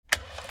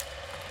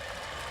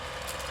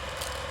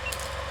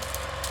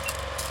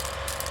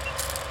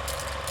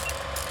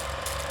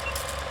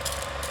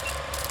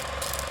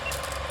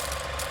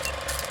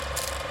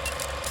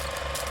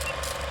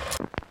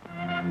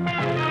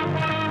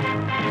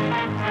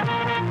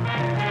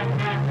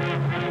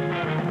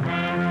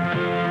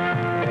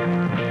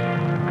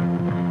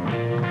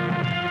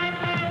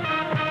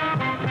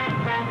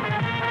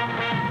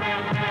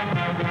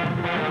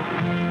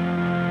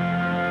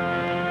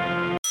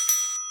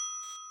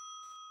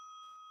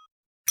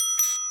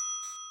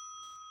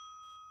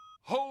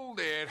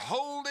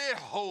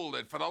hold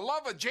it. For the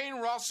love of Jane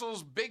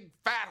Russell's big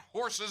fat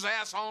horse's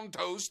ass on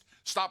toast,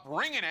 stop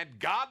ringing that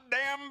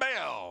goddamn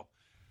bell.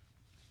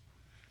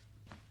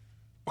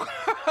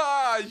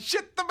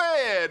 Shit the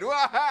bed.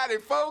 Well, howdy,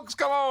 folks.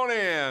 Come on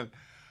in.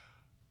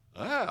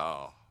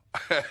 Well,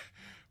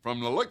 from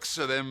the looks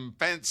of them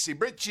fancy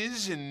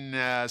breeches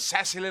and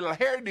sassy little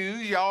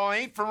hairdos, y'all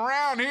ain't from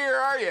around here,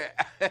 are you?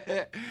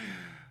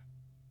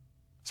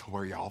 So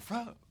where y'all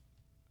from?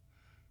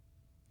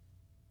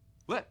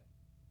 What?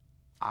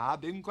 I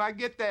didn't quite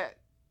get that.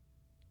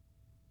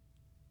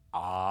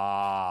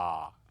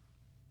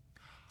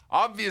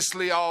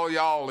 Obviously all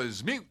y'all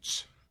is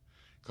mutes,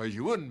 'cause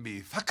you wouldn't be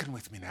fucking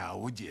with me now,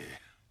 would you?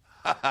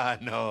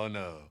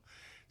 No.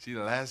 See,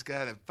 the last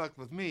guy that fucked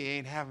with me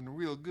ain't having a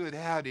real good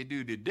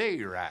howdy-do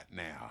today right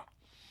now.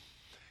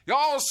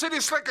 Y'all city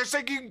slickers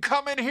think you can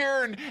come in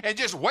here and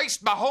just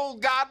waste my whole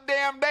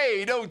goddamn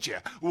day, don't you?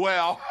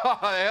 Well, the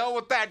hell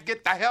with that.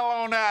 Get the hell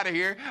on out of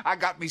here. I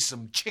got me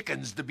some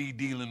chickens to be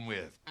dealing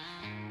with.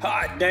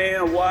 Hot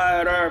damn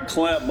Wyatt Earp,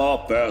 Clint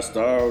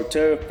Mephisto,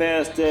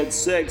 two-fisted,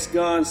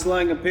 six-gun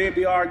slinging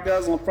PBR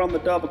guzzling from the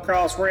Double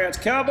Cross Ranch.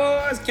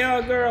 Cowboys,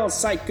 cowgirls,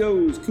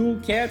 psychos, cool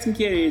cats and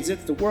kitties.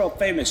 It's the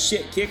world-famous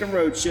shit-kicking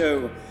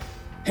roadshow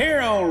here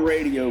on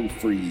Radio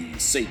Free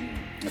Satan.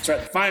 That's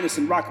right, the finest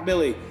in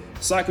rockabilly,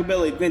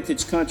 psychobilly,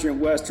 vintage country and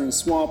western,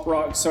 swamp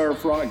rock,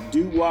 surf rock,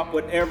 doo-wop,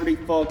 whatever the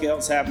fuck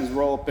else happens to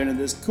roll up into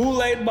this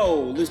Kool-Aid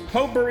bowl, this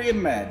potpourri of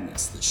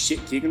madness, the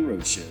shit-kicking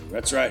roadshow.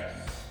 That's right.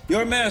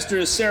 Your master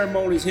of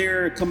ceremonies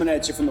here, coming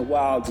at you from the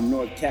wilds of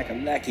North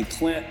Kakalaki,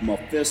 Clint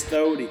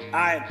Mephisto, the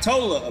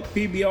Ayatollah of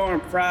PBR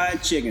and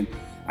fried chicken.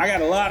 I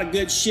got a lot of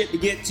good shit to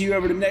get to you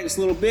over the next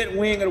little bit.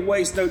 We ain't gonna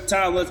waste no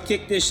time. Let's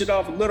kick this shit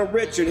off with Little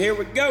Richard. Here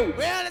we go.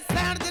 Well, it's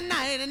Saturday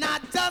night and I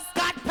just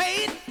got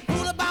paid.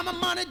 Fool about my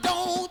money,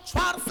 don't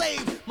try to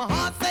save. My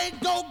heart say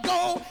go,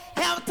 go.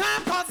 Have a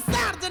time 'cause it's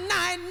Saturday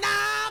night and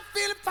I'm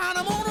feeling fine.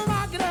 I'm gonna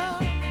rock it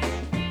up.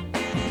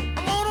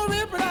 I'm gonna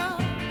rip it up.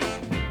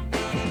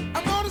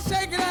 I'm gonna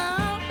shake it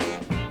up.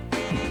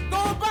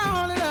 Gonna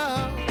ball it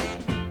up.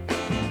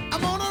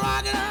 I'm gonna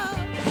rock it up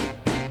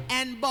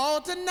and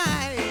ball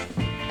tonight.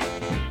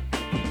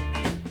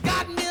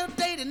 Got me a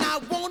date and I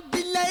won't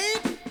be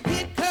late.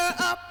 Pick her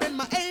up in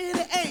my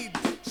 88.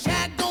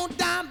 Shag gon'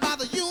 dine by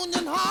the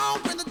Union Hall.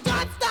 When the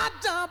dots start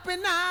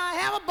jumping, I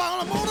have a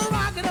ball. I'm gonna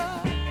rock it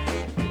up.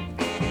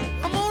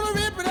 I'm gonna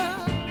rip it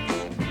up.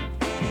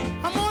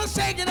 I'm gonna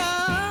shake it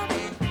up.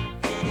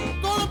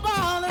 Gonna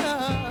ball it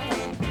up.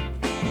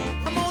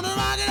 I'm gonna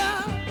rock it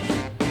up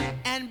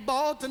and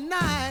ball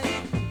tonight.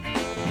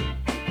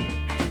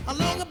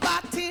 Along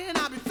about 10,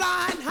 I'll be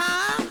flying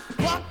high.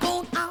 Walk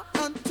on out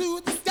unto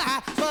the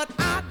sky. But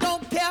I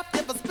don't care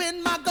if I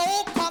spend my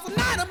gold. 'Cause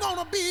tonight I'm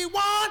gonna be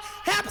one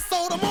happy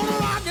soul. I'm gonna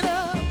rock it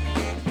up.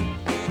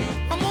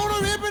 I'm gonna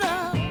rip it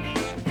up.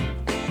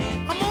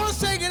 I'm gonna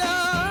shake it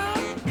up.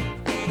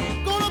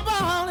 Gonna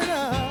ball it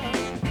up.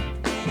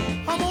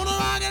 I'm gonna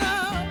rock it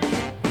up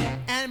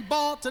and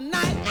ball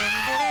tonight.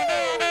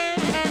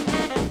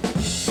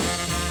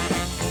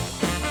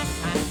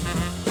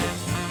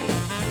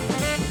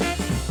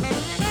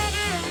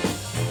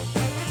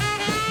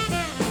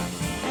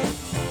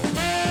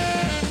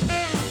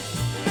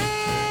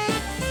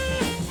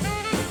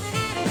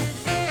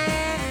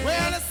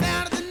 Well, it's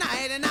Saturday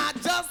night and I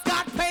just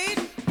got paid.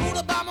 Fool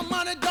about my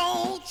money,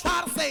 don't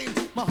try to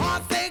save. My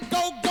heart say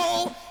go,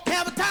 go.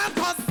 Have a time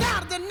 'cause it's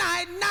Saturday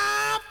night and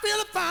I'm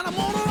feeling fine. I'm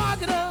gonna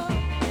rock it up.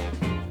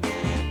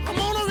 I'm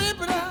gonna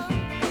rip it up.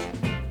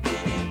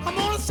 I'm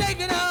gonna shake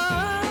it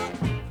up.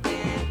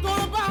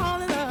 Gonna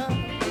ball it up.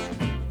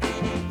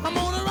 I'm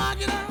gonna rock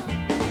it up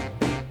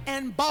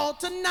and ball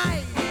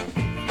tonight.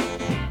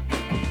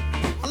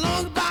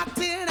 Along about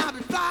 10, I'll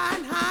be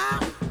flying high.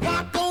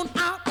 Walk on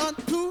out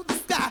unto the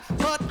sky.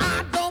 But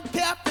I don't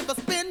care if I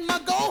spend my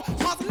gold.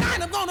 'Cause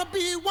tonight I'm gonna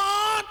be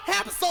one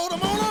happy soul. I'm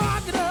gonna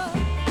rock it up.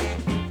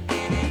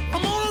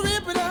 I'm gonna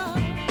rip it up.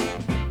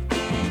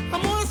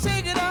 I'm gonna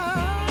shake it up.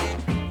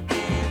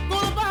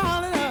 Gonna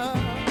ball it up.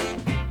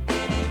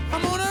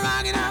 I'm gonna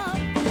rock it up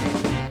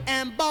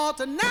and ball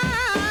tonight.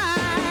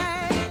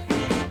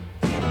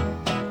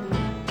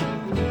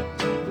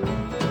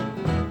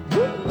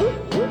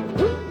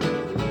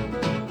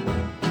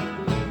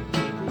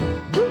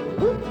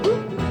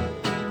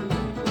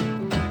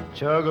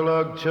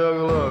 Chug-a-lug,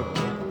 chug-a-lug,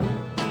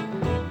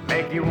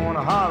 make you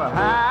wanna holler,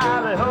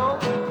 hally-ho.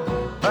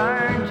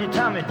 Burns your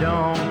tummy,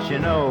 don't you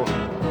know?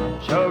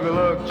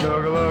 Chug-a-lug,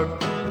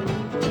 chug-a-lug,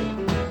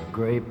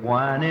 grape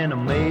wine in a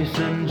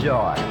mason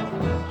jar,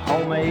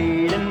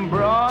 homemade and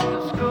brought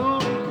to school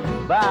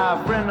by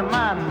a friend of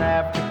mine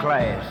after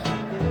class.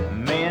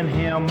 Me and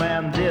him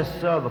and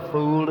this other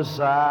fool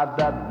decide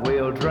that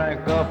we'll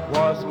drink up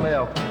what's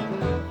left.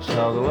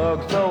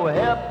 Chug-a-lug, so we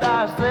helped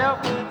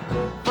ourselves.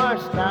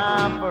 First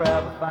time for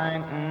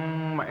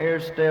everything, my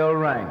ears still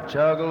ring.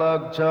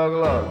 Chug-a-lug,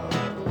 chug-a-lug,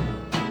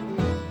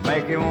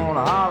 make you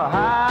wanna holler,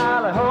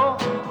 hally-ho.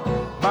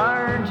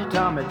 Burns your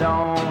tummy,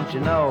 don't you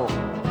know?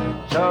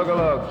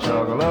 Chug-a-lug,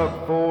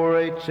 chug-a-lug,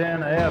 4-H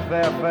and a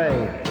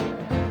FFA.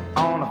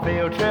 On a a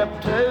field trip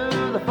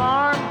to the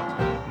farm.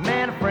 Me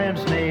and a friend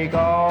sneak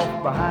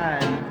off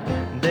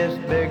behind this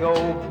big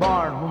old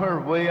barn where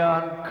we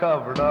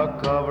uncovered a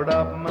covered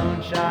up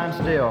moonshine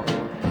still.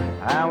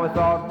 And we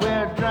thought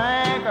we'd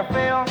drink our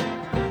fill,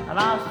 and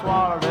I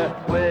swallowed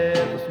it with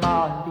a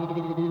smile.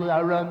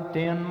 I run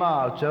 10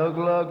 miles,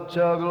 chug-a-lug,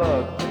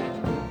 chug-a-lug.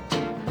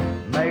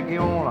 Make you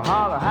wanna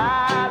holler,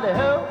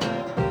 hide-the-ho.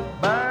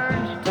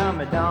 Burns your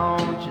tummy,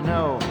 don't you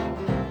know?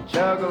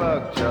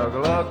 Chug-a-lug,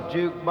 chug-a-lug,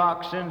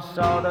 jukebox and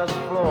sawdust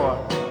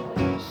floor.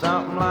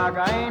 Something like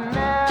I ain't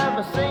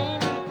never seen.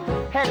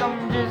 Heck,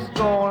 I'm just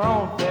going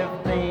on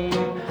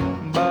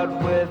 15.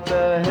 But with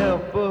the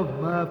help of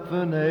my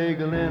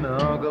finagling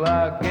uncle,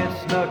 I get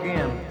snuck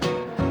in.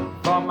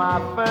 For my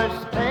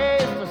first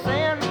taste of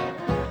sin,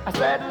 I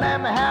said,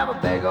 let me have a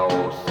big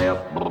old sip.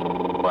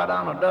 Right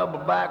on a double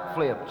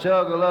backflip.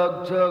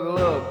 Chug-a-lug,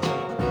 chug-a-lug.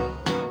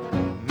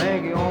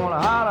 Make you wanna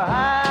holler,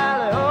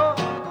 hide-the-ho.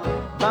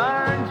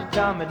 Burns your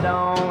tummy,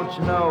 don't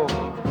you know?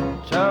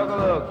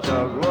 Chug-a-lug,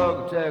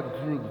 chug-a-lug,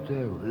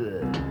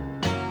 chug-a-lug.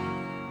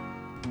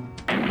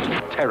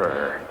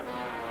 Terror.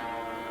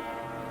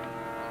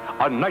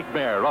 A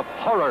nightmare of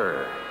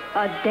horror.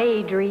 A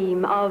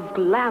daydream of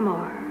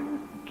glamour.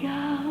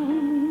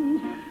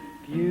 Gowns,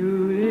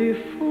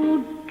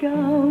 beautiful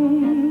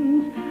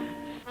gowns.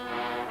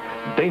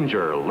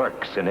 Danger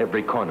lurks in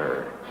every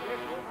corner.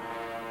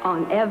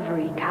 On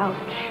every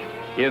couch.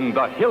 In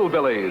the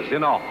Hillbillies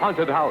in a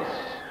Haunted House.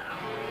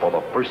 For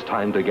the first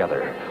time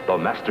together, the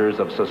masters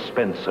of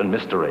suspense and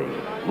mystery,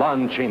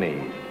 Lon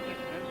Chaney,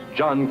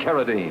 John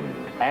Carradine,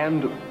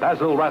 and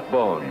Basil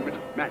Rathbone.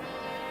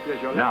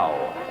 Now,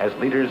 as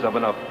leaders of a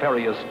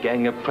nefarious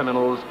gang of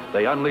criminals,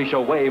 they unleash a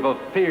wave of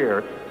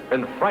fear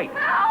and fright.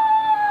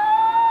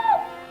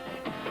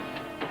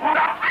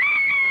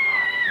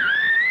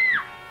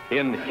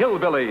 In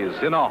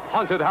Hillbillies in a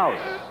Haunted House.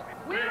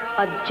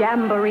 A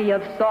jamboree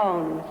of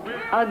songs.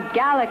 A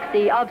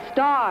galaxy of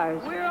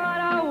stars. We're on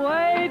our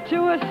way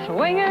to a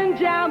swinging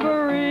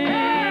jamboree.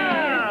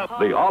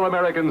 The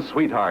all-American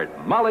sweetheart,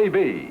 Molly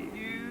B.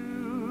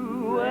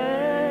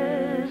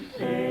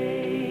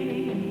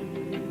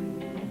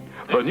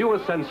 The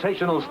newest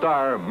sensational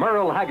star,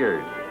 Merle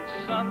Haggard.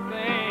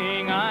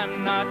 Something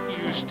I'm not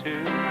used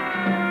to.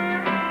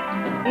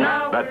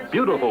 That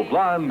beautiful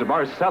blonde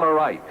Marcella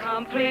Wright.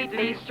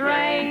 Completely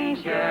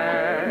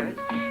strangers.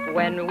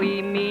 When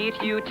we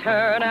meet, you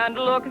turn and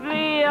look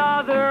the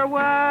other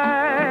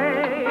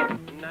way.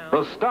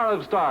 The star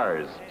of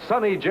stars,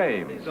 Sonny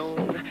James.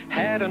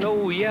 Had an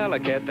old yellow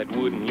cat that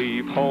wouldn't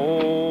leave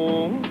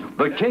home.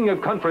 The king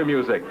of country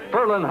music,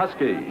 Ferlin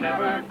Husky.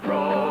 Never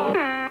grow.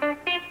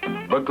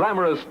 The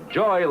glamorous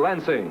Joy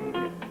Lansing.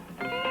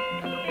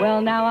 Well,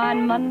 now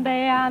on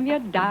Monday I'm your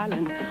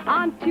darling.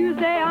 On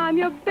Tuesday I'm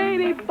your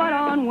baby. But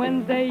on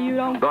Wednesday you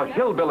don't. The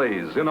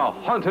Hillbillies in a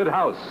Haunted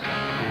House.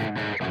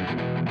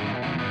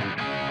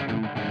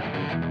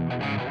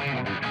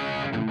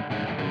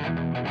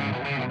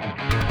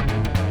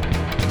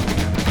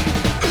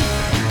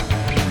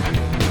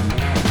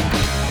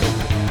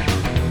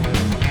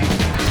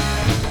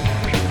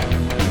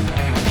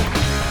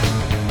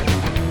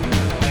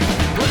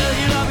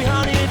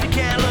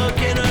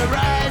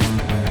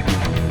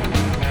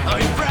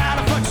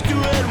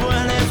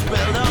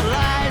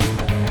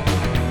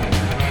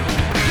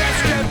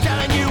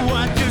 Telling you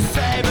what to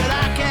say, but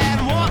I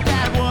can't walk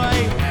that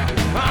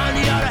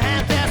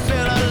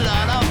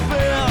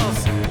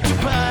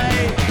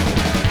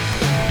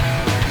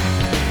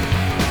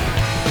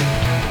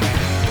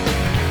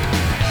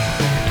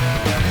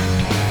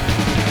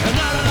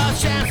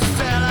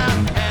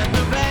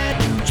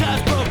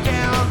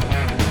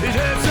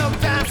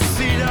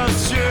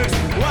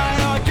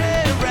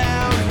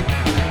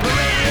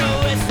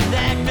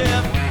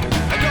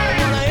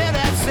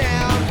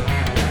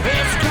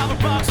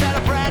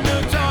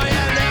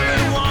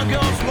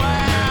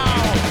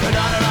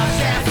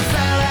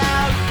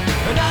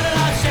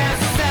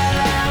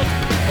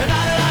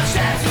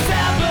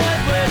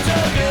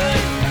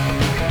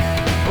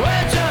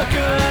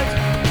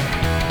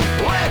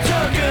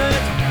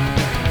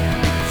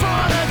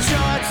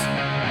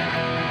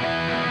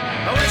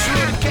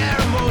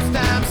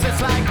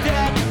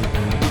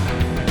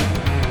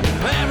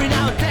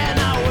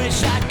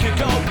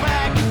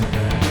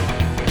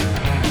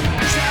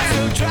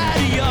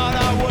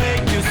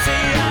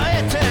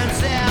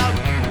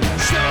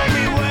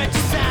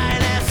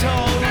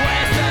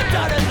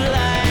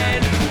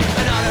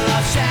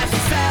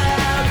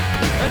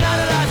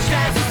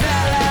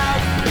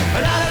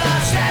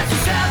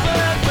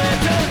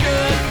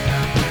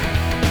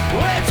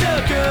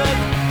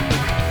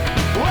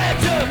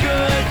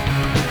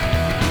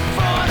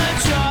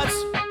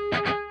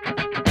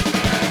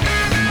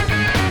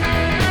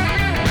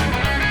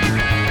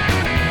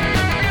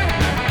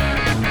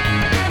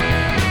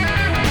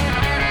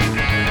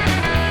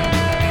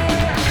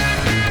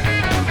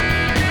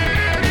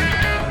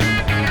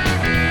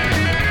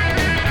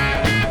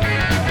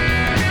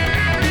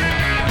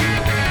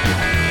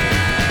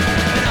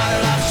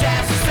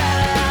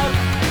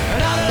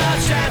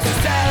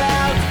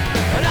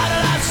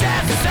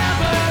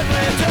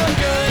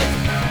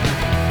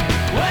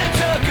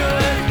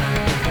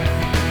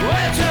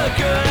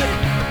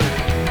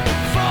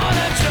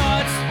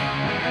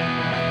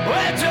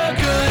Way too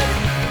good.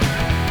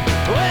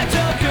 Way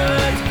too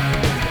good.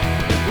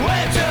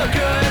 Way too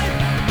good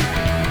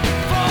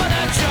for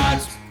the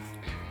charts.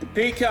 The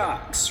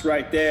Peacocks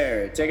right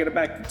there, taking it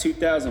back to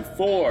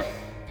 2004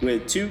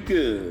 with Too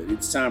Good.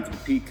 It's time for the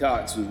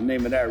Peacocks was the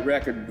name of that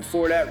record.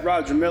 Before that,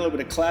 Roger Miller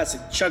with a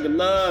classic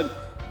Chug-a-Lug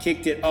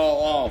kicked it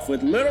all off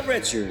with Little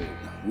Richard,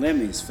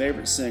 Lemmy's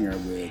favorite singer,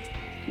 with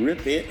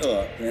Rip It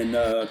Up. And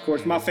of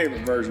course, my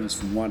favorite version is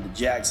from Wanda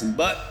Jackson,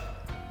 but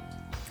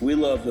we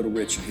love Little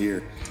Richard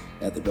here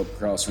at the Double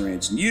Cross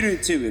Ranch, and you do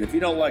too. And if you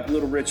don't like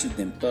Little Richard,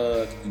 then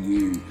fuck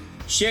you.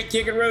 Shit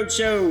Kickin'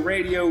 Roadshow,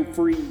 Radio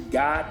Free,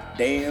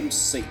 Goddamn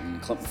Satan.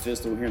 Clint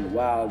Mephisto here in the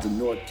wilds of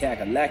North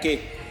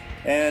Kakalaki.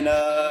 And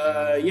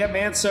yeah,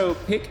 man, so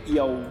pick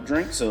your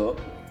drinks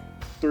up.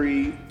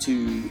 3,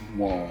 2,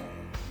 1,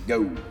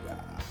 go.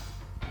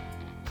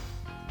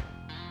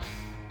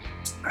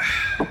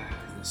 Yes,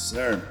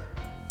 sir.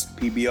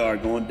 PBR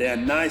going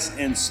down nice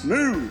and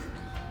smooth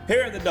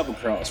here at the Double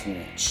Cross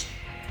Ranch.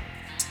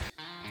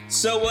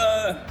 So,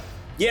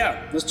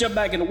 yeah, let's jump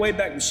back in the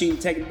Wayback Machine,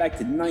 take it back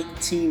to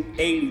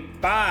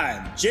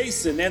 1985.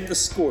 Jason and the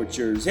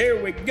Scorchers.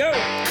 Here we go.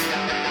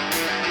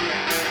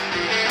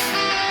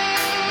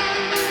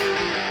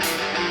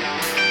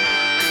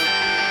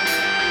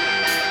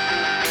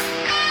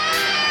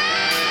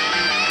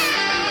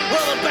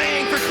 Well, the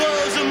bank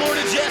foreclosed a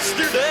mortgage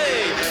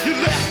yesterday. You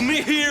left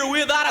me here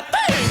without a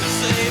thing to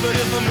say. But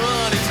if the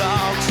money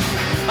talks,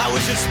 I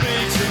wish you'd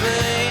speak to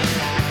me.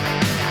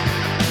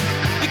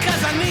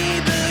 Because I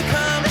need the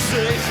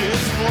conversation,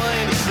 it's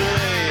plain to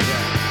say.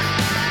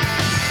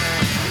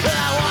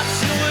 I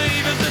watched you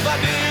leave as if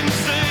I didn't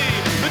see.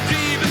 But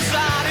deep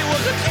inside it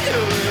was a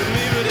killing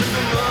me. But if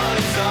the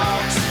money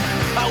talks,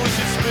 I wish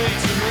you'd speak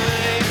to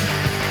me.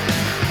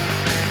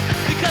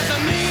 Because I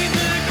need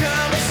the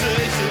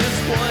conversation,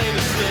 it's plain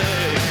to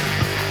say.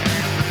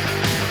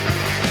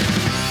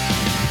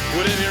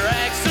 What if your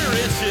rags are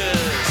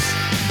riches?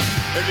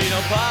 There'd be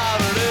no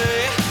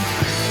poverty.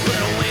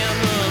 But when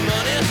the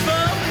money's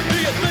from, do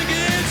you think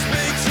it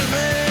speaks to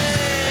me?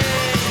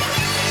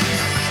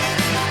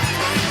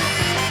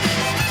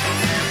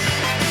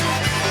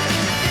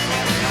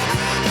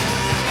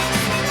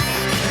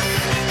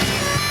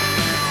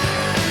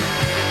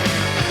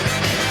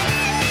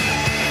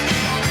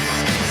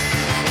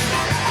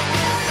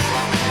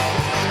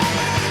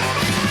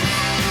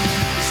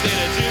 Instead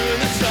of doing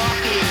the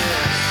talking,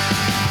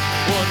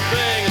 one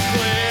thing is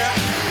clear.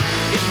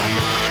 If my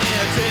money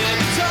did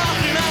the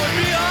talking, I would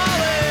be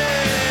all in.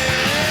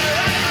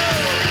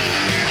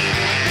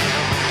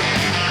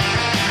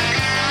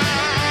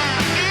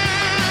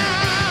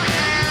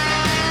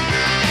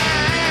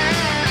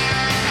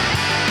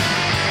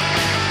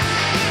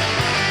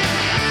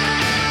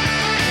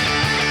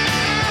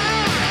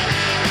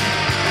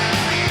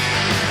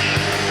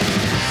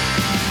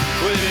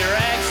 With your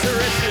rags to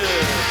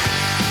riches,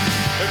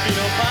 there'd be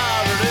no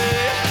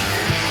poverty.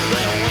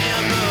 Then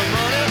when the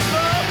money's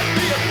from,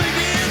 do you think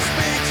it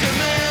speaks to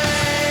me?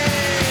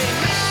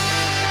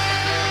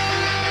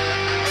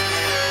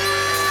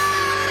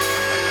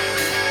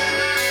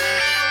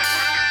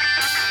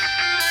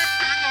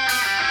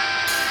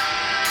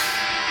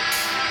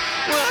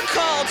 Well, I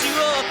called you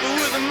up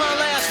with my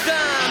last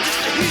dime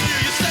just to hear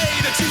you say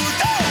that you were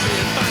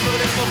going fine.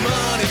 But if the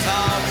money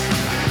talks,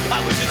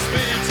 I wish you'd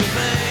speak to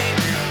me.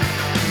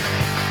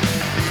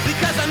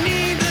 Because I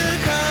need the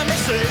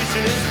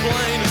conversation, it's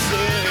plain to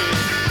say.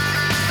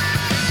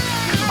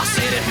 I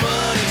said if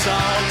money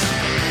talks,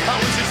 I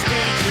wish you'd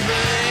speak to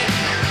me.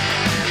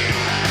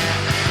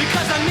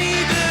 Because I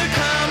need the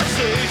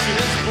conversation,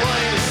 it's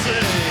plain to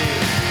say.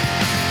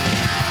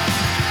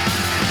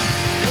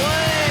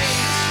 Plain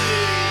to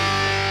say.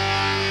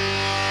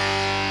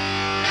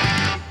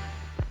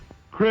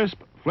 Crisp,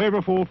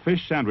 flavorful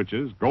fish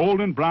sandwiches,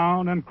 golden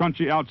brown and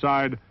crunchy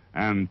outside,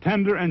 and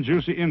tender and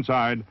juicy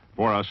inside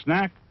for a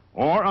snack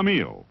or a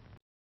meal.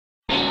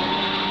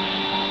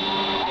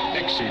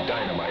 Dixie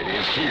Dynamite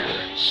is here,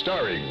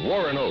 starring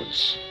Warren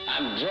Oates.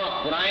 I'm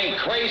drunk, but I ain't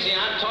crazy.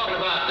 I'm talking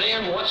about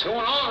them. What's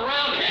going on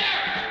around here?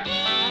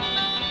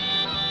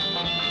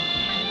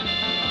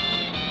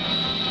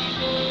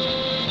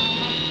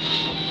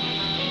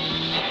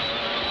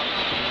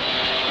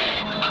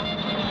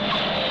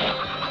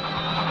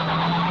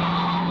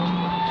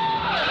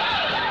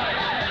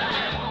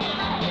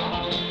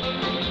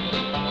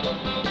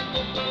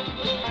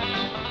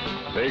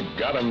 They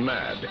got him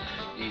mad.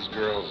 These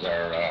girls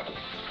are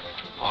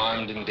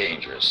armed and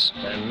dangerous.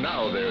 And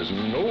now there's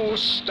no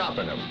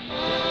stopping them.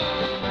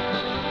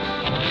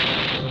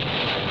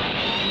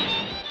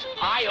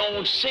 I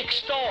own 6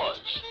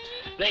 stores.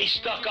 They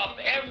stuck up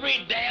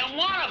every damn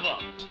one of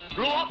them.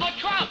 Blew up a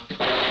truck.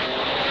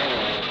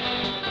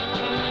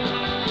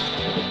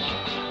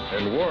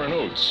 And Warren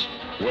Oates,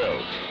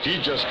 well, he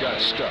just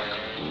got stuck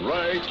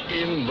right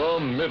in the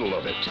middle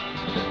of it.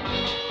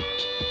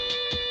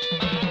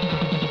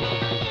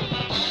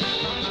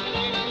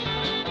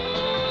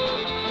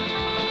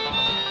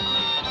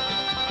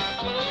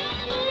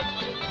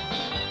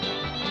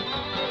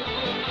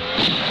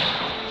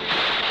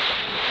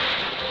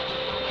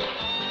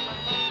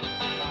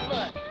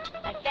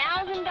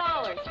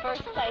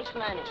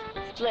 money.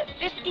 Split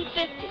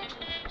 50-50.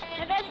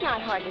 Now, that's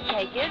not hard to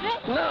take, is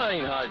it? No, it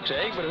ain't hard to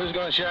take, but who's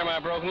gonna share my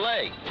broken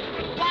leg?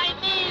 Why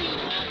me?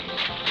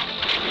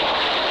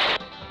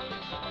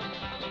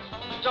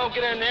 Don't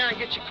get in there and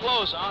get your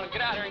clothes on and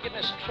get out here and get in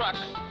this truck.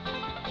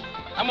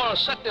 I'm gonna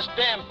set this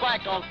damn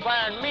bike on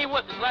fire and me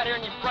with it right here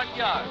in your front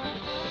yard.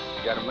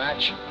 You got a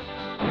match?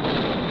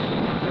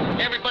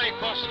 Everybody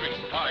across the street.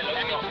 All right,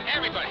 let me go.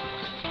 Everybody.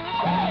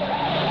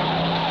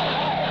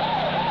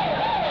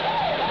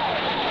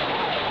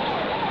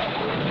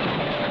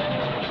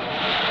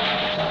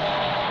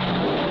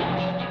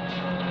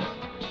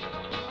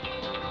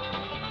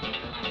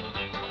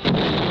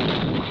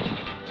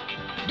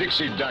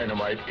 Dixie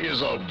Dynamite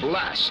is a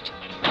blast.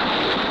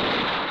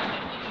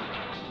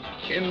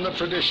 In the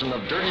tradition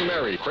of Dirty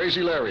Mary,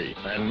 Crazy Larry,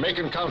 and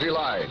Macon County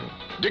Line,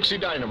 Dixie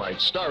Dynamite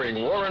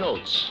starring Warren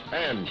Oates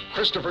and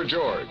Christopher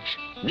George.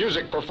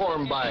 Music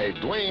performed by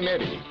Dwayne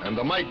Eddy and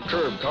the Mike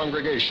Curb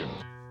Congregation.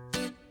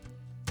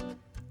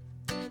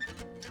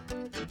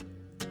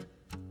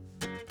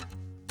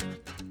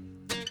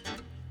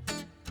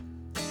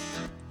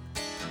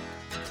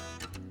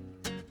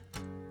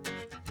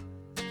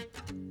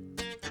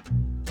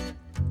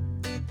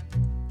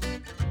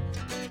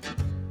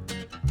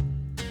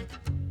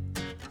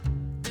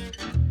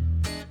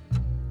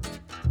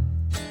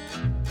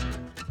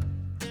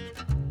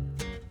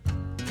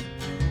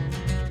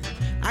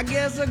 I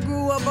guess I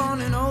grew up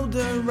on an old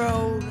dirt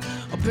road.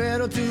 A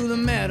pedal to the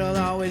metal,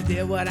 always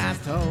did what I was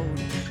told.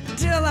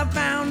 Till I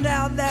found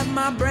out that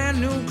my brand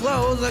new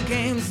clothes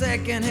came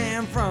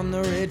secondhand from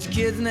the rich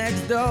kids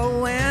next door.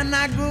 When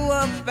I grew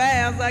up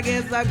fast, I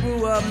guess I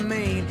grew up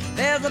mean.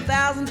 There's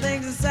 1,000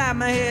 things inside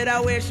my head I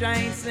wish I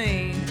ain't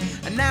seen.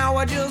 And now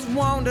I just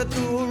wander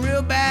through a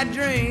real bad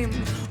dream,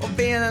 or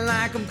feeling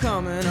like I'm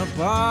coming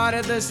apart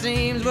at the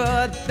seams.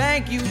 But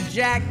thank you,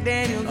 Jack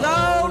Daniels,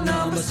 oh,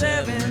 number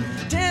 7.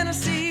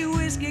 Tennessee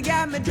whiskey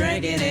got me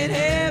drinking in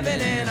heaven,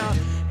 and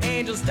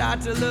angels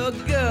start to look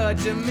good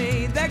to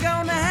me. They're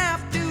gonna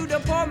have to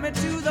deport me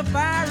to the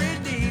fiery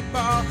deep.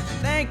 Oh,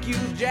 thank you,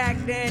 Jack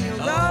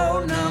Daniels,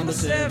 oh, number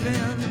 7.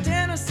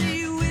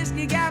 Tennessee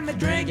whiskey got me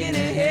drinking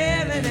in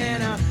heaven,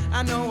 and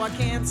I know I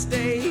can't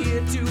stay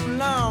here too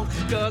long,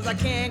 'cause I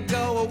can't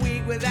go a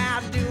week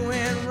without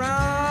doing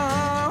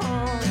wrong.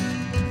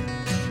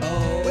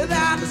 Oh,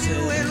 without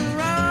doing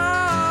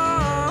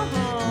wrong.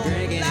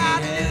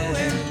 Without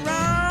doing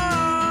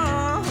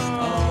wrong.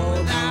 Oh,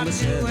 without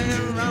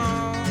doing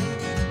wrong.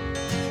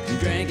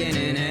 Drinking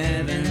in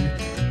heaven.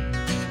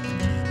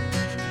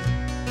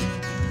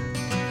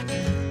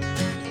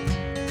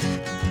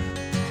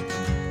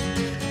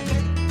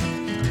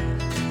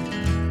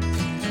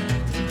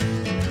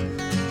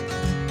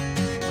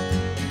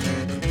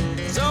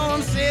 So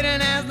I'm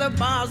sitting as the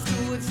bar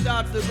stool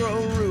starts to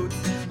grow roots.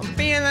 I'm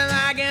feeling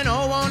like an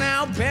old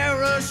worn-out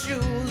pair of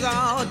shoes.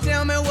 Oh,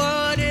 tell me,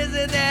 what is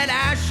it that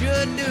I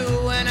should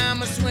do when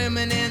I'm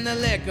swimming in the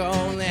liquor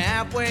only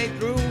halfway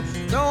through?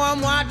 So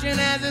I'm watching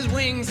as his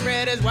wings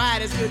spread as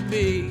wide as could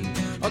be.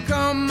 Oh,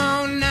 come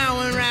on now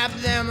and wrap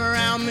them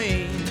around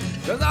me,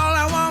 'cause all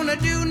I wanna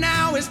do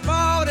now is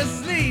fall to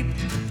sleep.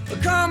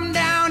 Come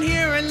down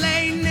here and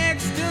lay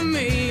next to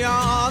me.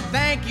 Oh,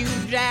 thank you,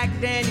 Jack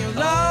Daniels,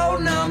 oh,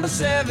 number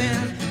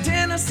 7.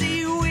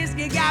 Tennessee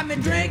whiskey got me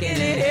drinking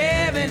in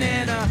heaven,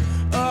 and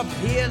up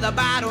here the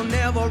bottle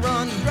never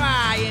runs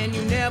dry, and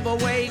you never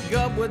wake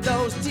up with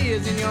those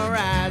tears in your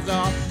eyes.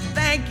 Oh,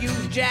 thank you,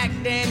 Jack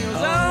Daniels,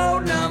 oh,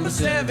 number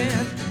 7.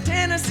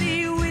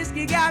 Tennessee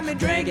whiskey got me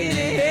drinking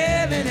in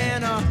heaven,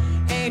 and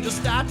angels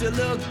start to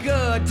look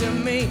good to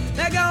me.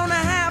 They're gonna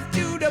have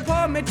to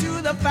deport me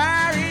to the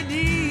fiery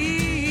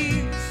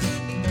deeps.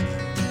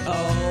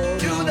 Oh,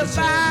 to the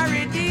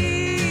fiery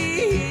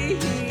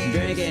deeps.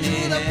 Drinking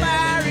in the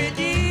fiery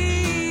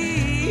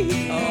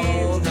deeps.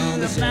 Oh, to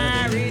the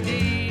fiery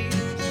deeps.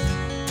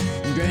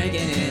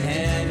 Drinking in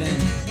heaven.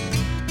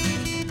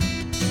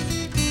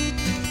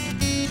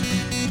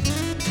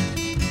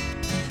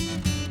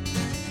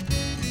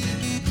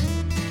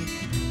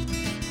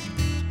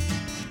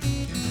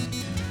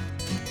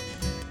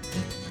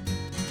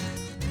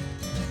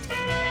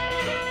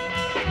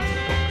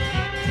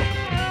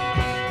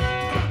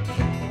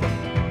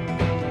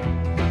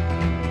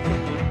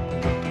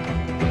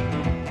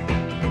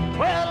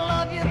 Well,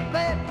 I love you,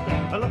 babe.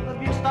 I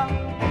love you, stop.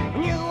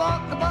 When you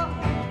walk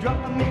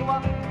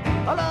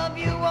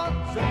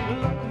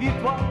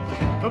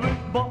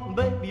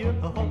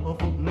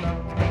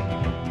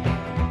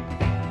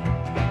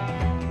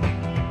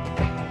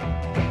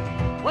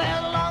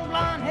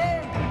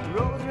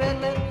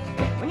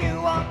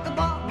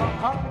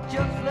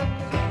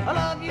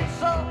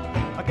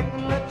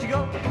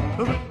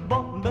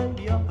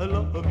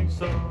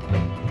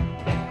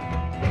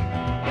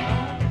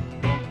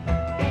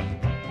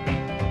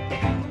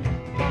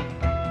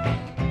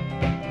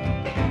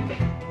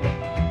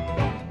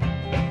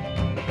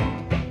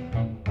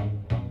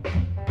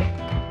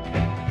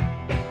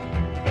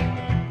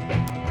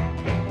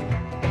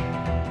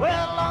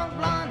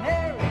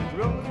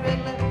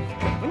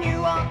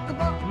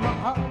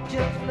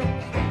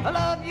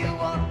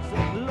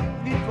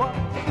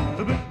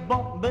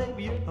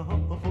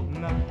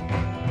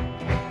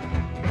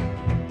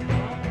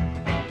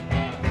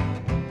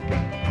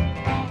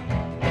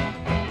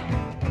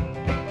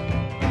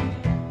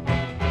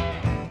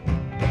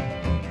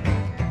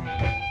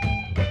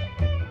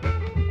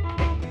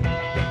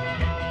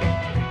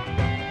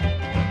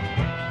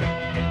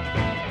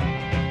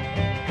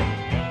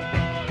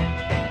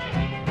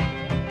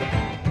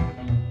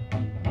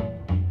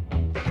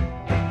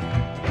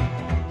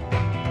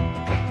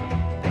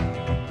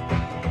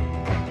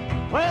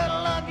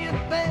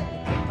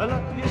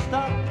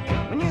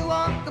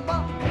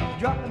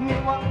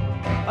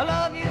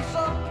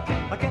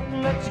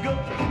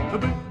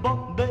Big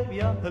bottom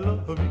baby, I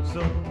love you so.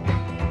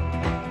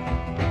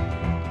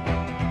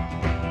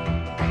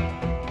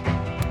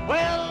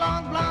 Well,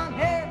 long blonde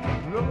hair,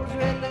 rose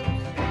red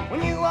lips.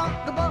 When you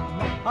walk above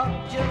my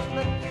heart just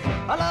slips.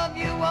 I love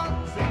you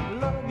once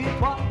and love you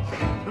twice.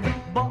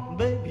 Big bottom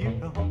baby,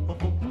 you're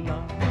awful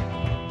nice.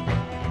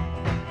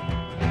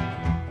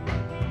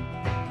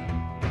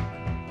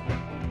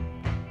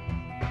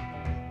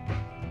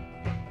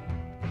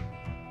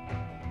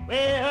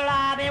 Well,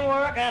 I've been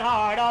working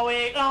hard all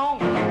week long.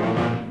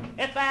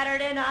 It's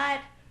Saturday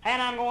night,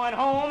 and I'm going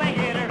home and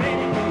get ready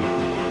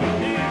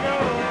to go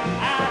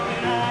out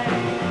tonight.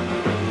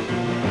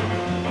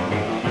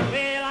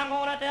 Well, I'm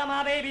gonna tell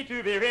my baby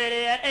to be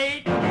ready at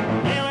 8.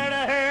 Tell her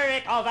to hurry,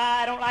 'cause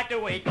I don't like to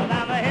wait. 'Cause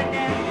I'm a head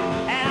down,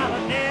 and I'm a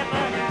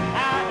stepping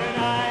out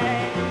tonight.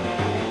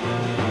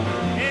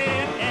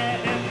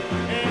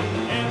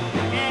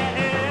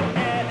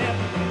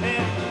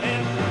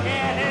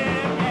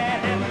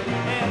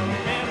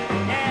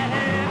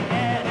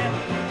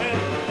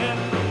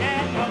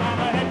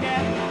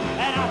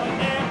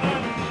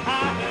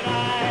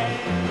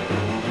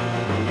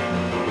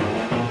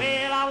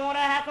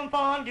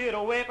 Get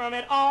away from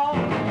it all.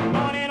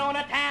 Going in on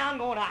the town,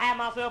 gonna have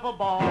myself a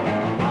ball.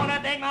 Gonna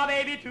take my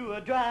baby to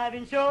a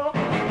driving show,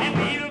 and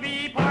we'll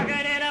be parking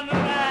in a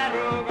moonlight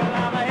road. 'Cause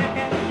I'm a head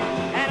cat,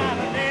 and I'm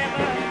a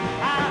stepping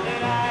out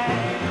tonight.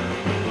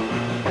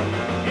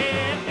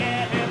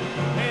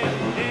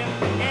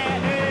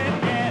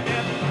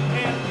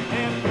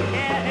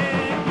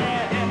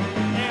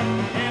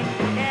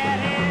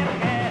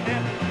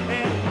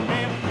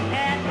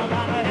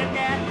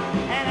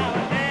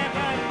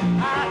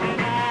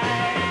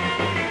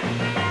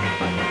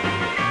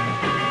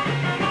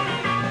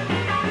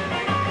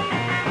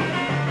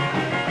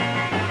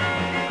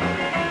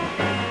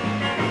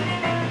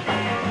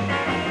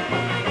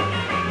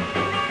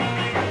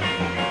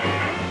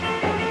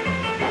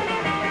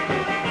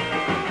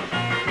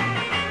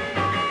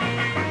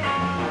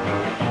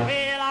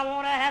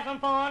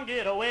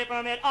 Get away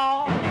from it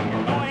all.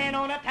 Going in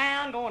on the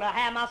town, gonna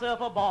have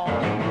myself a ball.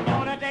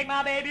 Gonna take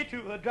my baby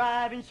to a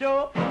driving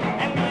show,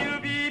 and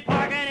we'll be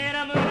parking in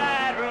a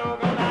moonlight road.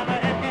 'Cause I'm a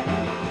head cat,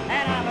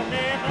 and I'm a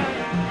stepping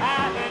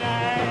out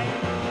tonight.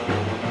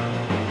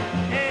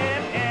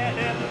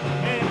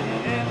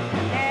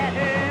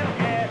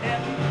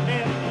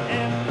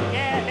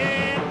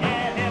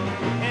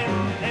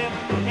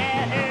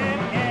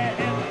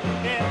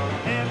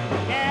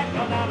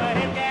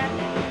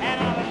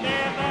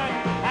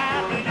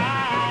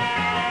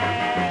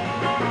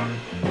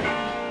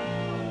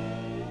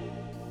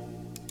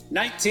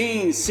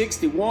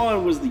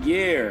 '61 was the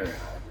year.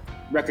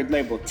 Record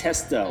label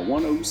Testa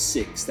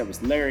 106. That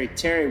was Larry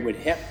Terry with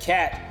Hep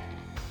Cat.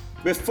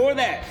 Before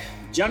that,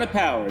 Johnny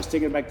Powers,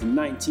 taking it back to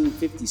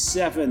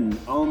 1957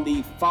 on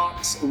the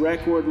Fox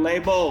record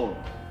label.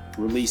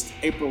 Released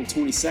April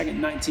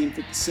 22nd,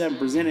 1957.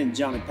 Presented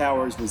Johnny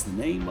Powers was the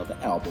name of the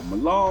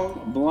album.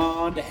 Long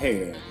blonde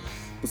hair.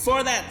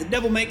 Before that, The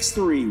Devil Makes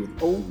Three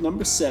with Old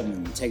Number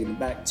 7, taking it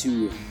back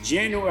to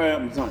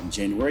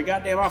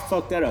goddamn, I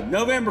fucked that up.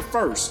 November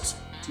 1st,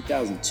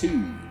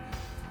 2002.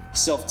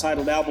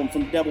 Self-titled album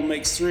from The Devil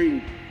Makes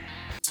Three.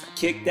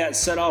 Kicked that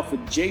set off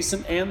with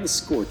Jason and the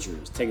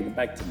Scorchers, taking it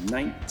back to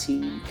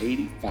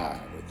 1985.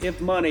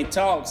 If Money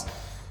Talks,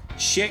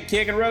 Shit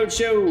Kicking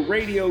Roadshow,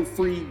 Radio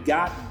Free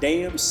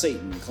Goddamn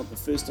Satan. Clint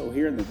Mephisto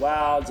here in the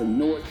wilds of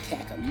North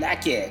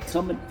Kakalaki,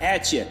 coming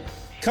at you.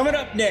 Coming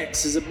up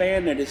next is a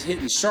band that is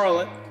hitting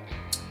Charlotte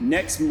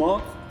next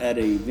month at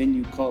a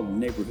venue called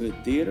Neighborhood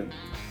Theater.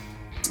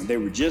 They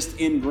were just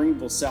in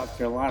Greenville, South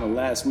Carolina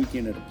last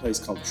weekend at a place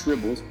called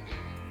Tribbles,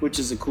 which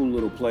is a cool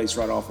little place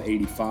right off of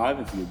 85.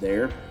 If you're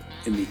there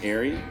in the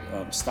area,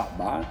 stop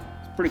by. It's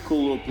a pretty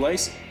cool little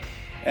place.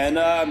 And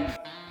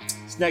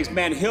this next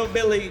band,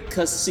 Hillbilly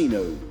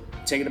Casino,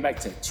 taking it back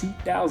to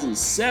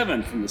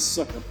 2007 from the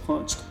Sucker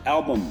Punched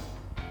album.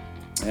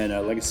 And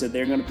like I said,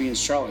 they're going to be in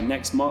Charlotte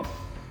next month.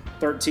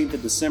 13th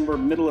of December,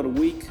 middle of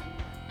the week,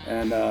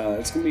 and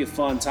it's gonna be a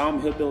fun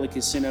time. Hillbilly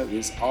Casino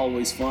is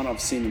always fun.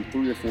 I've seen them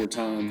 3 or 4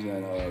 times,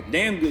 and a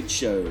damn good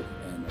show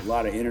and a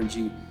lot of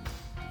energy,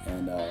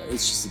 and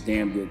it's just a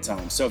damn good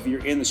time. So if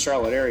you're in the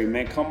Charlotte area,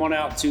 man, come on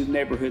out to the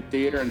Neighborhood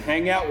Theater and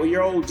hang out with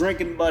your old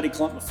drinking buddy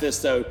Clint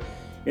Mephisto.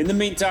 In the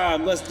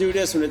meantime, let's do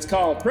this one. It's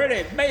called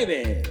Pretty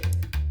Baby.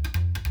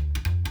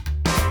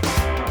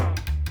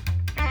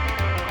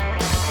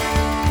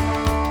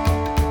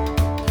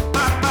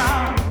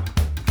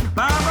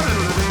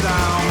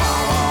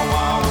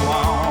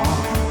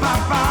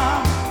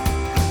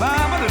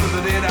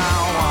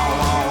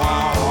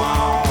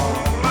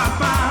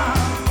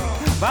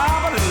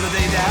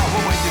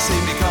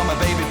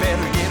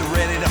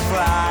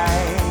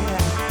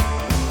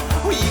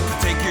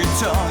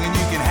 Tongue and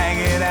you can hang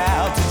it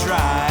out to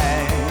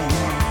dry.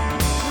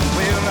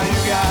 Well, now you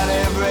got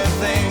everything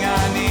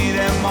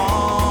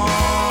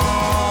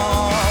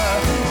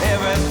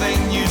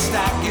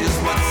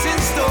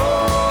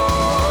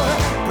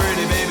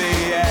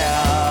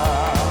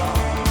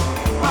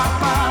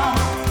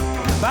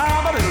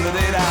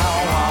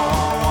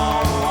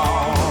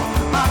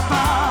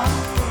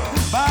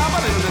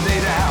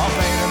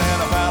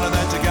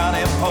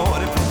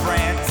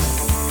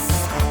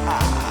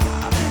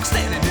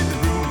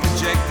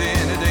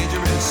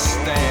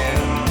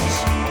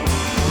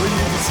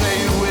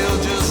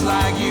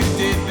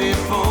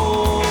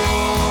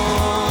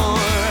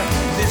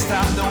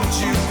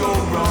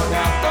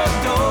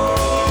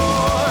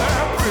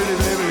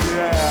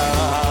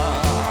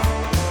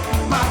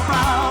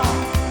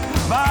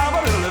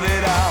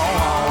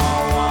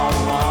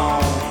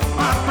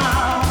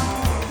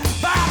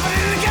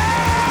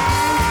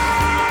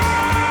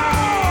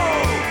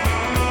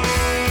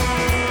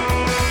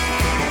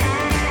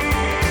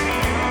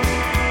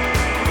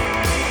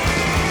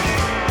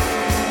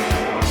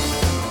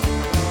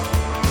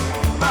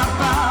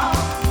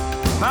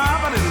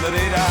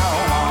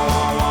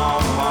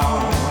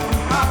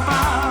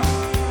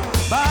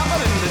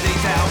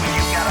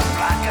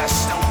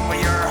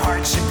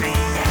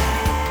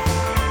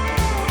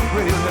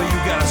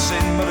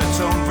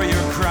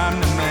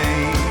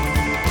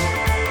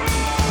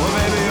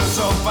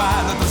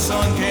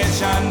sun can't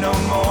shine no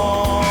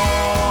more.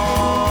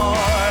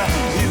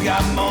 You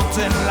got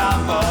molten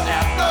lava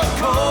at the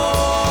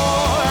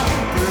core.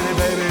 Pretty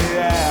baby,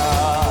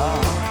 yeah.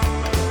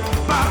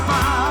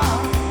 Ba-ba,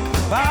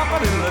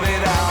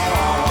 ba-ba-diddle-dee-dow.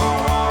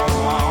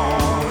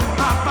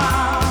 Ba-ba,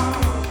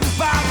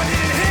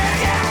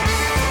 ba-ba-diddle-dee, yeah.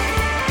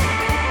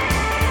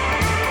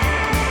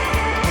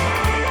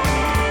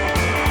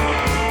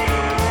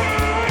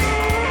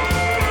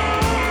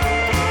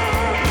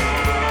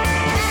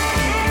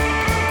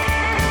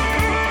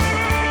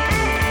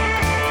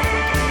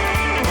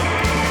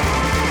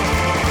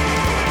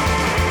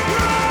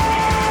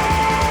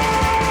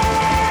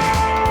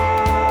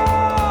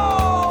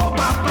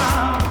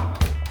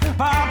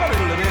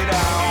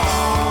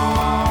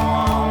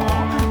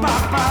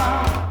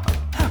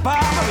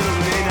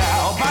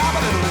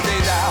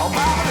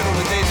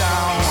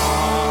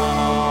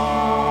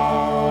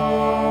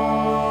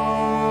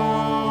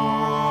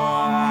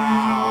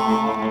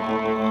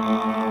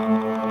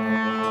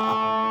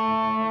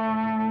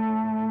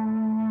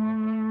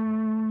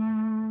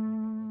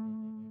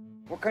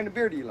 What kind of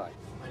beer do you like?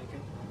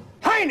 Heineken.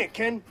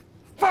 Heineken?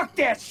 Fuck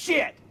that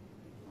shit!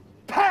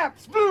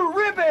 Pabst Blue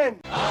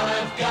Ribbon!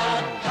 I've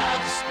got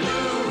Pabst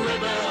Blue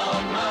Ribbon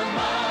on my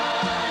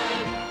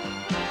mind.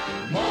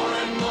 More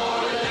and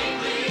more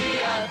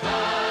lately I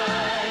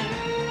find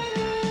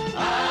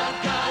I've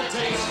got a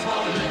taste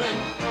for living.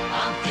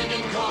 I'm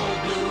thinking cold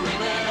Blue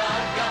Ribbon.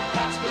 I've got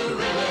Pabst Blue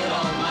Ribbon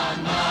on my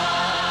mind.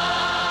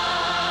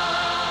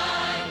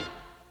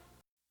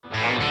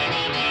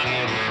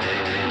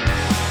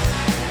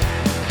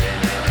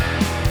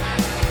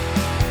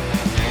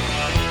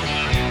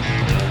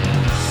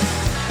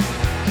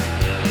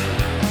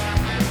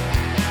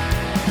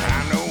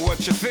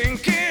 You're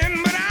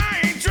thinking, but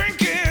I ain't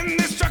drinking.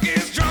 This truck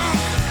is drunk.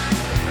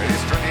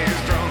 This truck is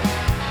drunk.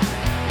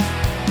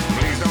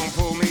 Please don't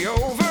pull me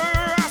over.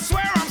 I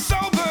swear I'm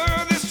sober.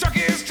 This truck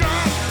is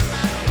drunk.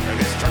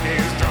 This truck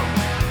is drunk.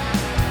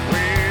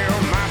 Well,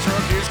 my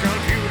truck is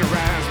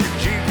computerized with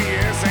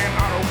GPS and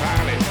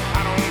autopilot.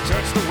 I don't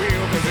touch the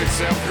wheel because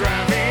it's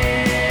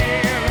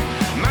self-driving.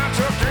 My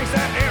truck drinks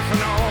that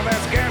ethanol.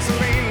 That's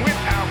gasoline with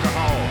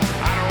alcohol.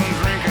 I don't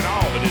drink at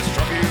all, but this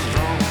truck is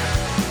drunk.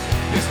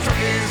 This truck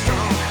is drunk.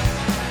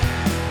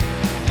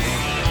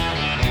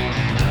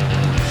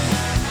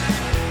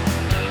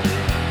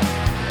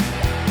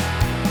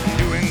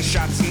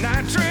 Shots of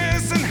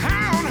nitrous and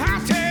high on high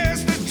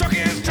test. This truck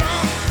is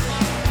drunk.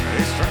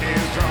 This truck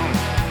is drunk.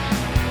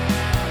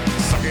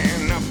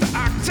 Sucking up the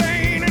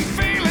octane and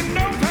feeling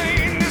no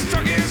pain. This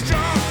truck is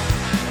drunk.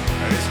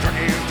 This truck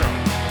is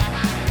drunk.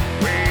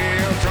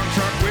 Well, drunk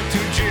truck with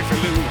two Jiffy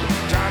Lube.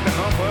 Tried to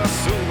hump a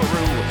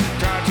Subaru.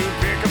 Tried to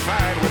pick a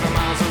fight with a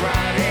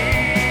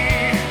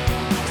Maserati.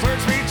 Clerk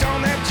speech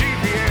on that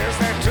GPS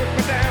that took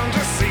me down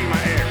to see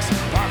my ex.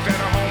 Parked at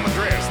a home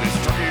address. This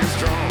truck is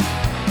drunk.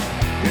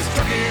 This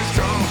truck is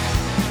drunk.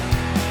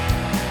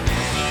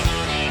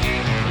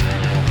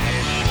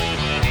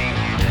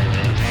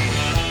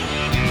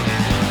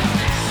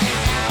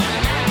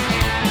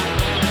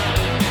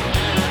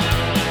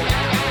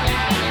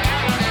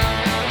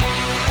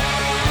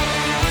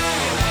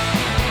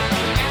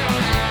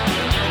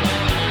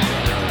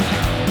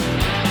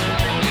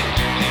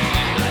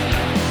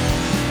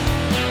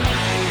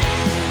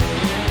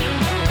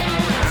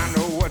 I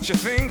know what you're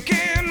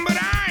thinking, but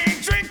I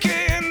ain't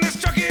drinking. This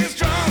truck is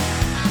drunk.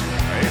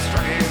 This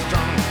truck is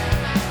drunk.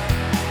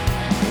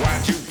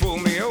 Why'd you pull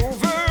me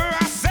over?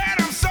 I said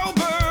I'm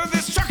sober.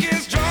 This truck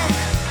is drunk.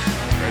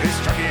 This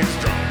truck is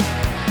drunk.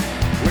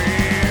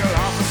 Well,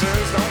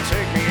 officers, don't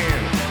take me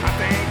in. I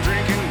think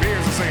drinking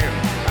beer's a sin.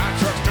 My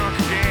truck's drunk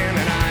again,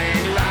 and I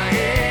ain't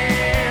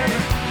lying.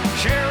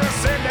 Sheriff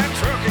said that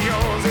truck of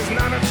yours is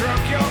not a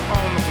truck. You're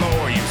on the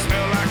floor. You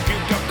smell like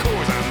puked up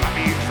cores. I might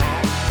be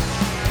drunk.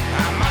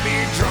 I might be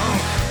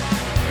drunk.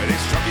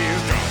 This truck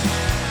is drunk.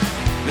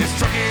 This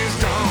truck is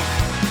drunk.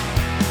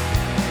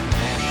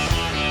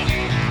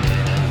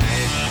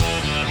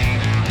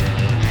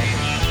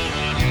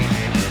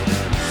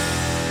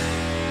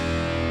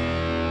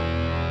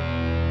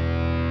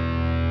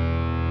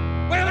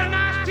 Well, the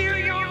night's still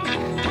young,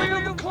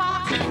 12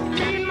 o'clock.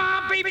 Me and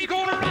my baby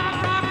gonna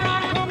rock, rock,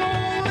 rock. Come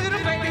on,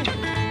 little baby.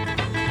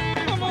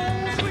 Come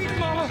on, sweet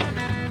mama.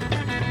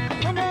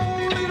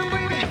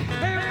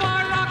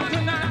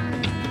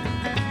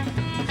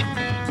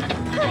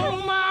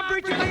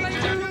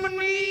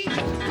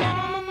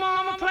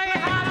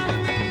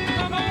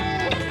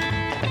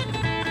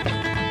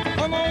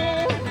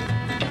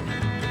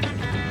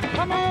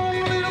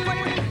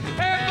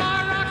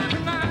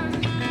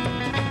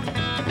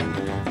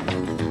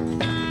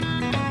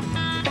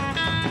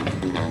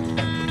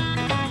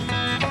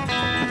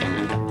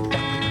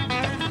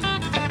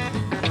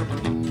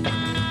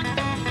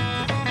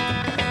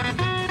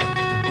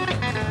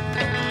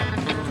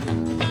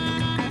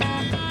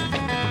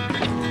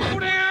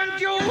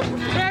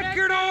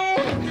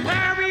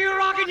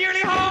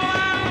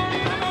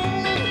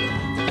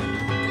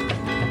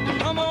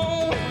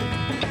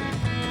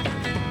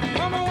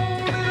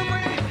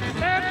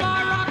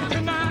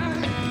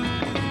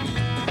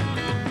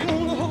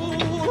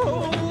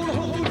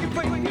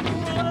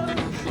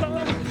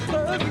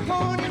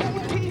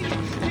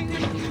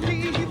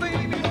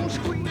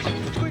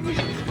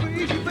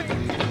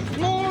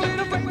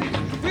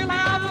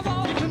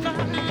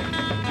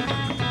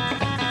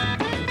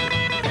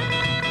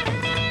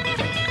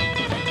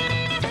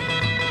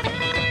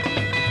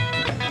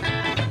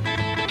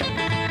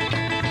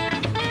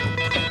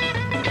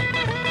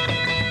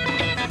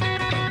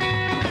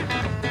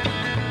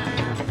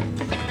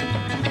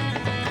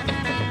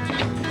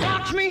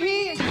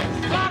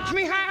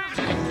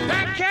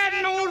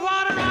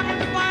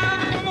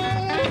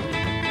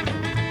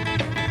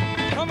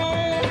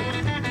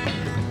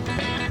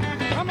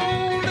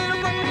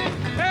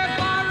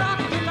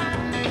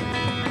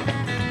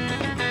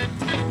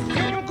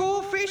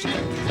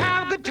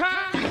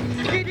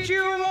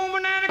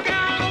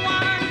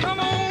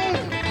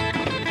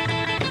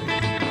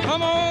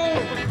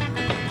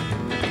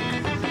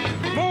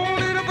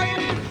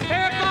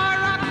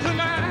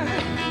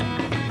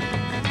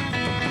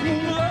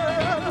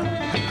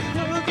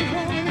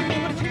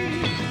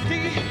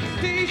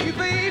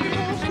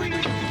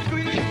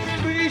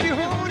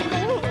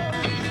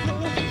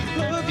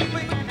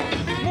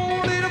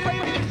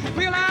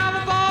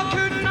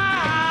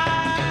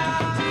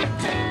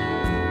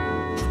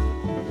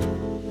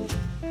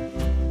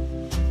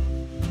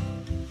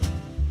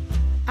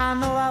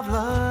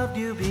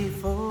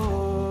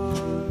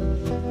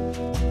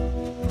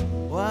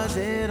 Was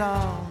it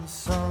on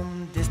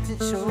some distant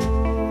shore?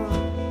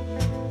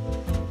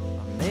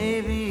 Or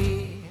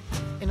maybe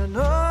in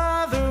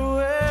another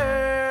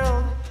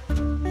world?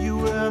 You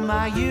were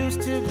my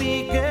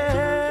used-to-be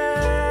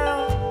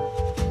girl.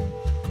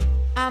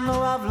 I know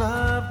I've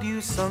loved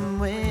you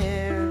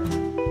somewhere.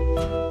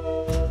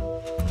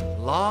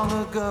 Long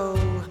ago,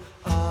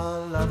 a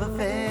love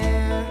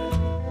affair.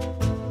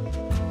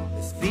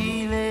 This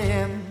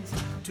feeling's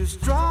too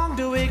strong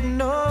to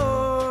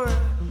ignore.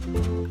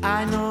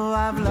 I know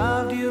I've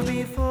loved you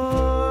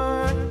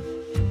before.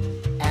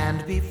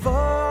 And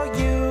before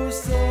you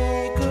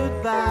say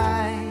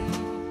goodbye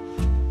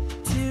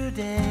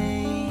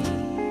today,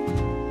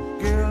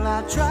 girl,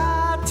 I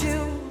tried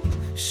to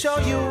show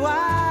you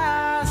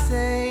why I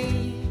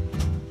say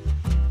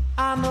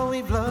I know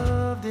we've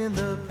loved in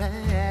the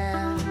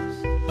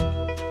past,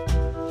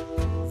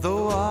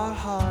 though our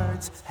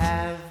hearts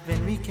have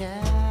been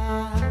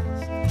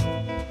recast.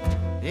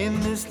 In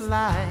this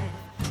life,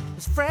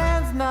 as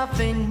friends,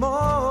 nothing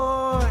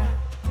more.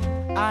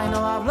 I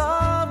know I've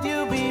loved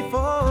you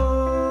before.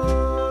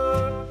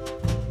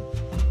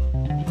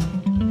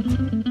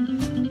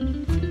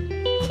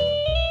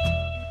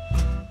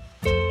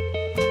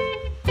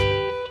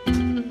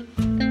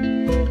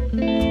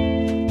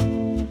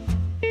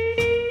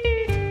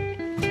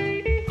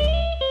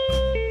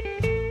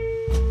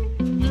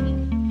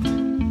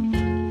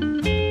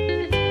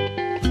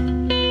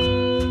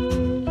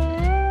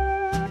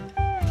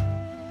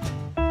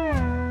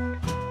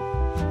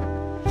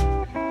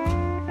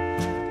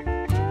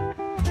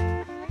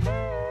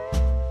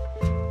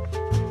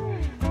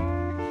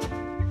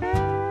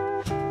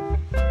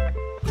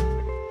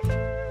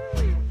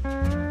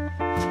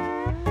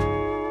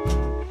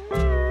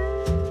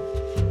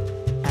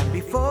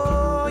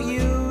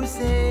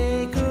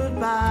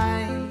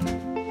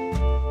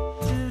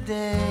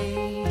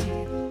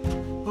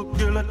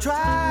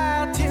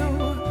 Try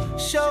to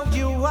show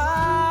you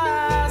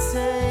why I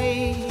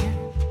say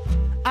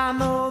I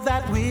know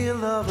that we'll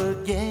love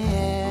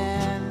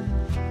again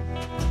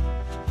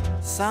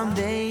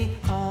someday,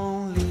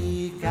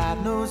 only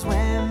God knows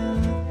when.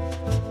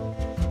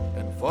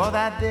 And for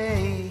that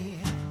day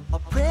I'll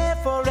pray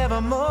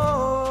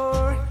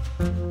forevermore.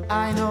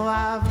 I know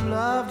I've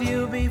loved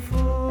you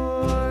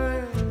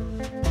before.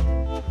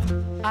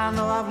 I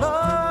know I've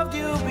loved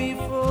you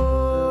before.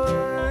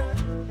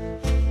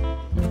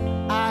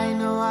 I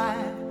know I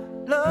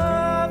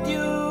loved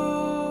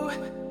you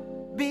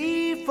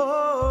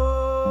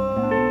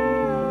before.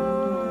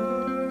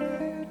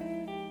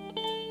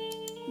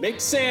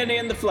 Big Sandy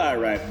and the Fly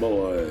Right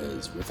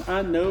Boys with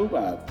I Know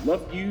I've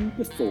Loved You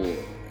Before.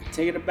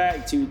 Taking it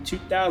back to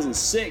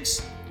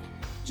 2006.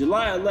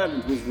 July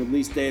 11th was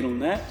release date on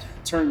that.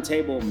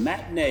 Turntable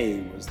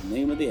Matinee was the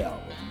name of the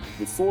album.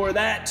 Before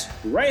that,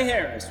 Ray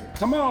Harris with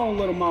Come On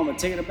Little Mama.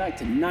 Taking it back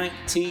to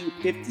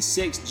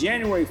 1956,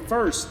 January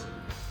 1st.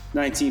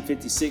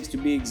 1956 to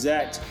be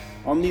exact,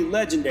 on the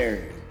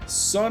legendary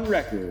Sun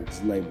Records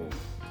label.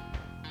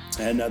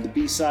 And the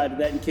B-side of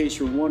that, in case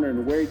you're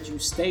wondering, where'd you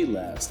stay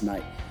last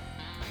night?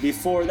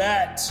 Before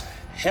that,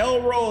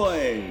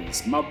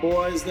 Hellroys, my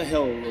boys, the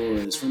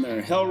Hellroys, from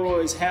their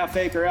Hellroys Half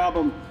Acre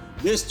album,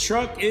 This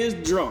Truck Is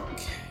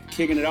Drunk.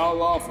 Kicking it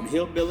all off with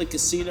Hillbilly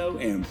Casino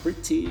and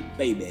Pretty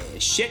Baby.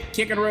 Shit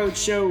Kicking Road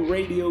Show,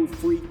 Radio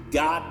Free,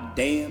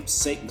 goddamn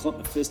Satan, Clint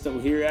Mephisto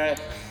here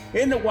at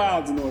in the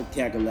wilds of North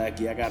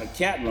Kakalaki. I got a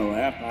cat in my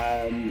lap.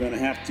 I'm going to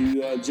have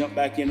to jump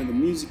back into the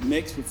music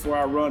mix before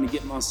I run and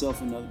get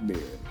myself another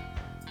beer.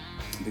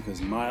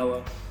 Because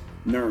Mila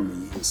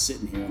Nermy is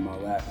sitting here in my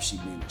lap and she's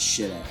being a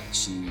shit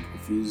ass. She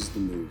refuses to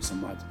move. So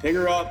I'm going to have to pick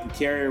her up and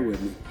carry her with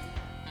me.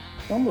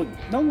 Don't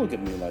look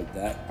at me like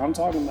that. I'm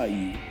talking about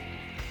you,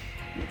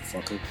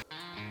 motherfucker.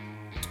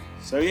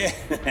 So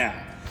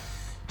yeah.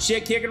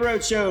 Shit Kicking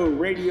Road Show,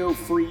 Radio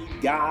Free,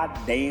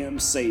 goddamn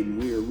Satan.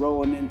 We are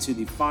rolling into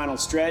the final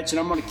stretch, and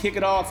I'm going to kick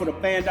it off with a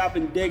band I've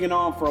been digging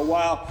on for a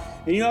while.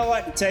 And you know, I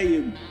like to tell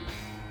you,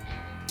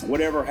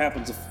 whatever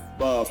happens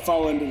to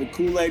fall into the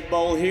Kool-Aid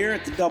Bowl here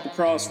at the Double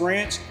Cross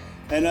Ranch,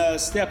 and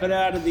stepping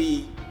out of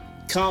the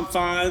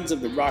confines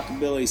of the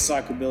rockabilly,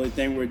 psychobilly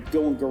thing, we're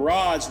going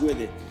garage with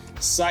it.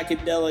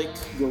 Psychedelic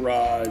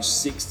garage,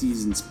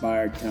 60s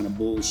inspired kind of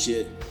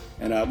bullshit.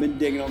 And I've been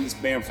digging on this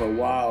band for a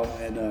while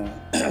and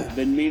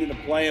been meaning to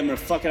play them. And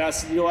fuck it, I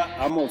said, you know what?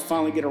 I'm going to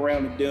finally get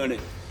around to doing it.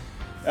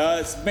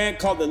 It's a band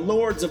called the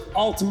Lords of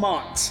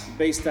Altamont,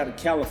 based out of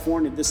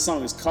California. This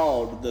song is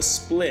called The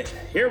Split.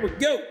 Here we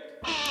go.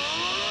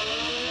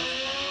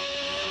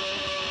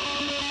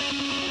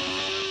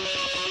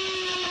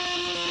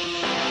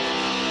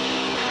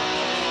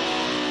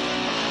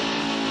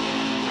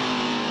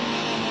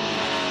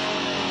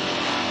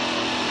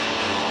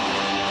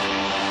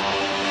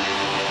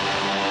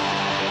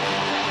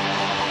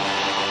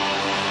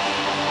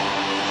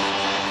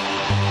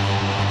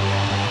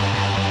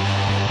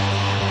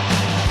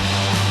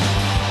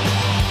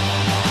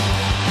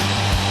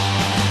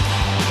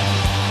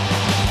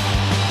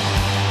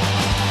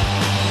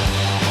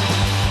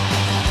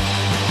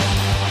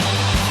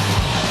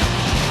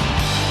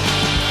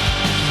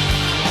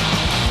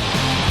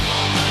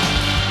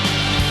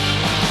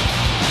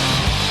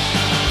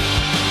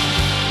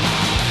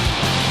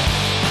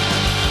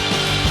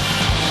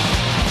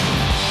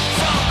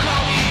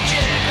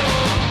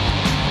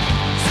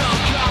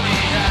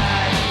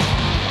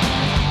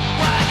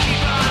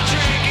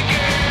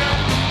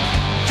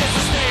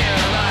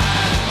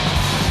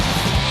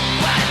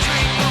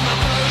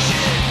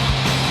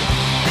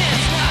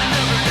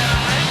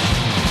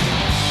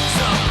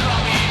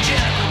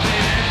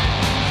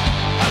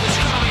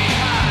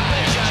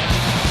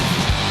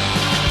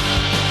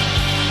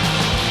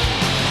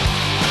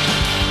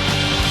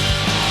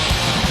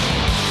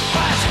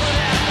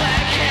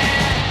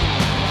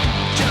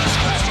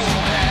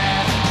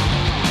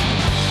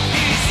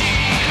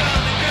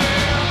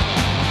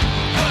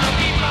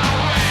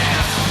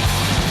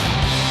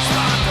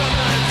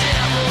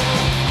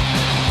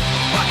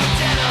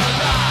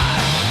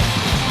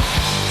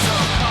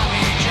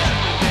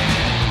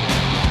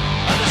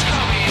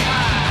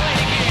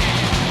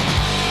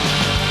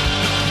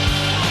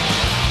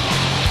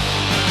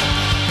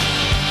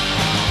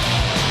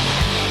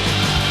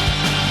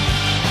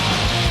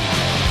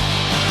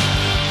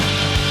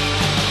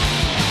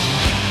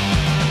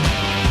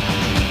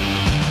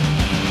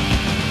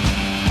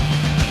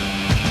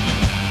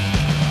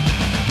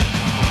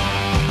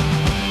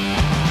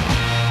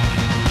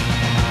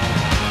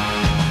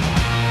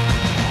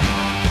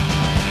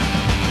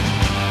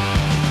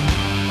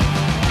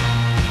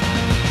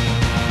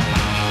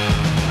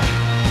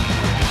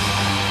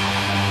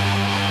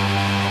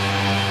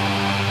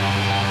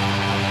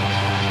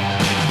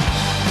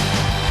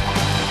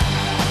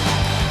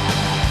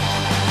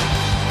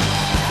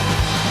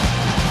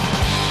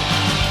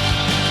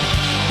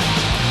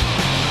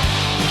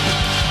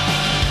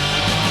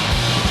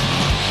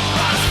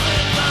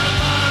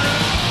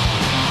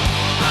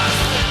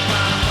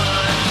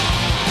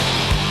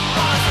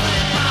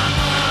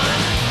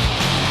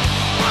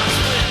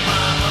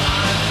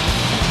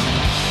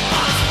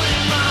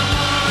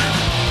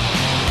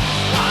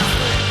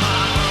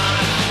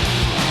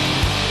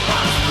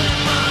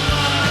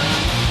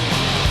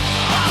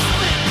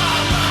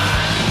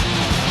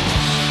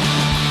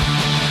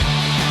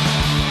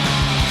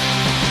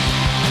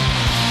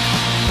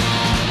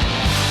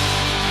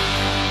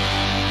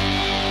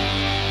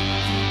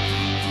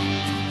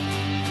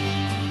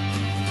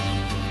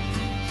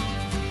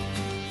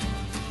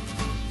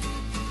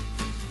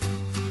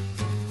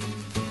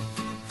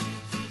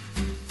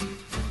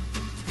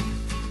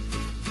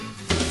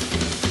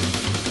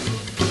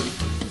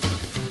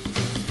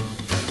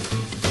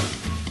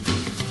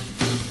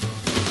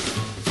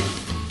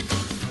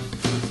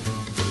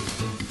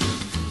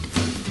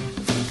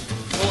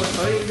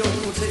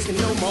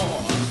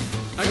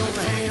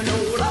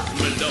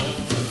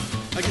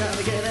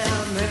 gotta get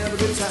out and have a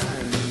good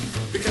time,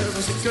 because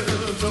I'm sick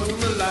of throwing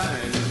the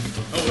line.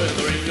 Oh, well,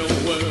 there ain't no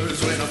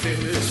words when I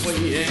feel this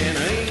way, and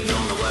I ain't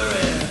gonna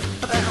worry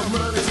about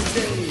money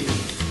today.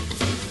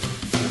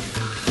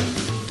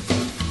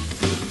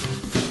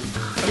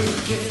 Who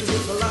cares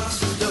if I lost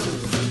his dough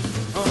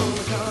on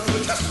the car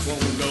we just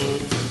won't go?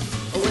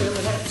 Oh, well,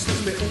 it happens to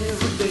me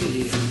every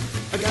day.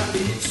 I got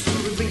used to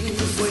it being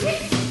this way.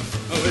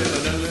 Oh, well,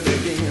 I've done it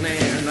again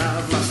and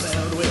I've lost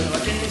out. Well,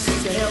 I can't seem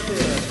to help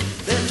it,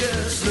 there's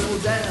just no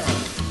doubt.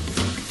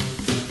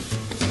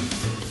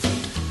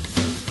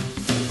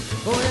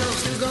 Oh, well, I'm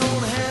still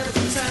gonna have a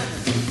good time.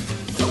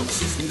 Oh,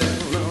 sitting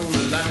down on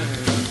the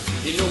line.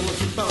 You know I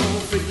keep on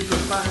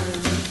feeling fine,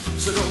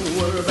 so don't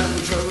worry about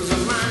the troubles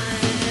of mine.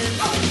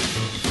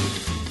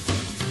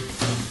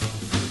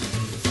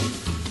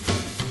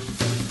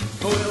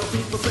 Oh, well,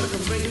 people think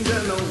I'm strange, I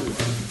know.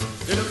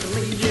 They look at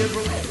me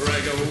everywhere I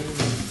go.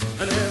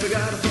 I never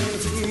got a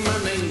fancy my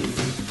name.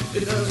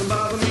 It doesn't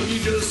bother me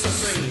just the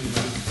same.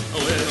 Oh,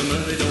 well, the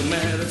money don't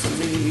matter to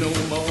me no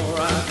more.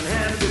 I can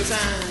have a good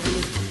time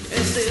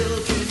and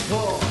still keep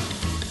poor.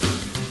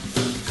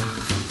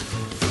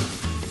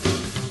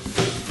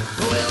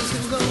 Oh, well, I'm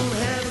still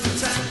gonna have a good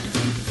time.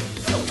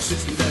 Oh,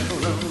 sitting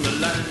down on the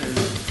line.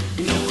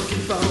 You know I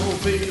keep on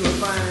feeling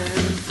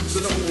fine, so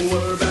don't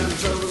worry about the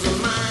troubles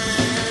of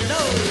mine. No.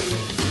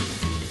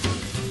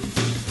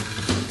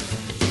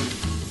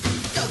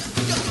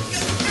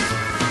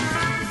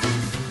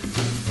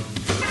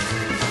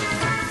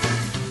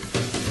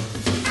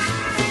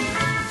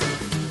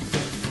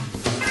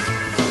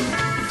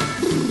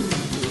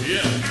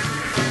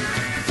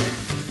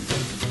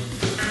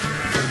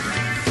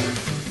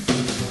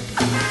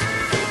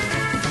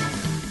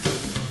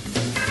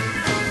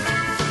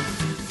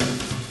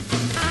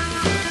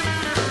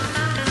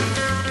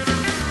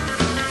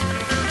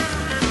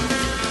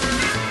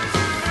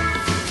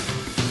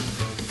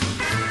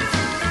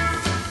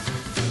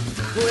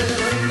 Well, I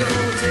ain't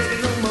gonna take it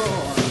no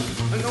more.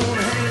 I'm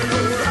gonna hang it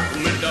over up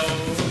my door.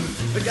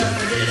 I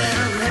gotta get out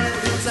and have a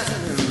good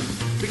time,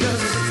 because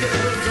it's a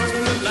good on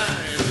the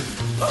line.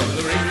 Oh,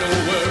 there ain't no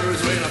words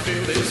when I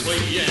feel this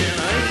way, and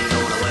I ain't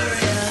gonna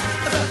worry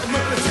about the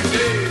money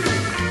today.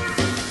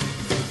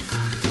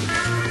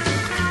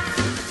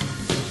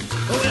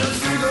 Oh, well, I'm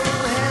still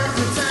gonna have a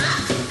good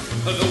time.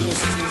 I go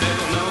sitting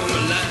down on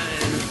the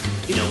line.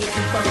 You know,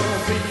 keep on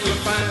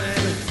feeling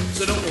fine,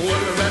 so don't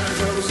worry about the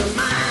troubles of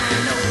mine.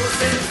 No,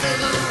 still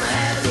gonna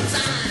have a good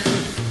time.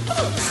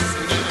 Oh,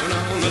 sitting down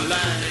on the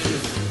line.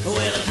 Well, I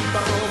keep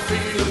on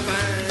feeling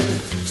fine,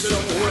 so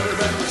don't worry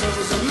about the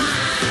troubles of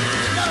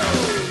mine. No.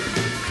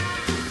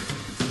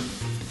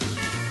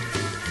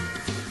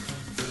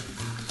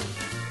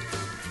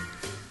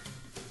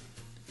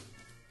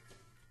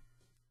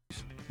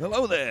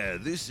 Hello there,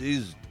 this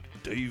is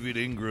David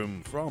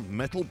Ingram from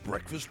Metal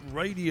Breakfast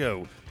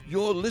Radio.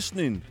 You're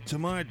listening to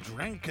my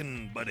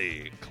drinking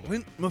buddy,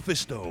 Clint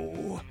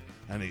Mephisto,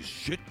 and his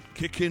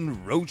shit-kicking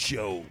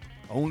roadshow,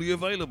 only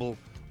available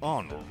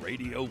on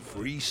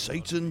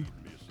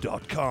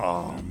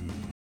RadioFreeSatan.com.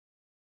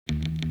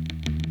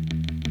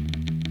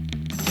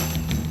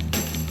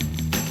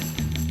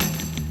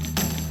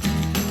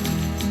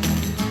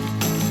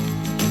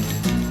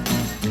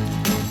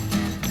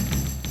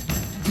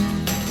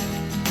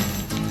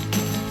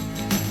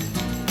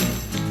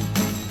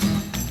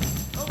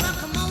 Oh, well,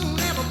 come on,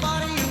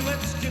 everybody,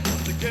 let's get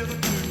together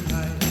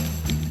tonight.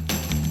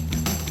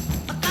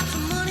 I got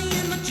some money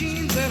in my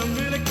jeans and I'm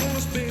really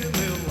gonna spend it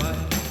right.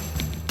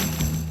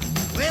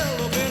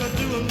 Well, I've been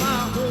doing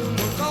my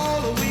homework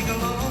all the week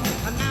long,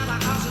 and now the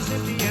house is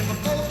empty and my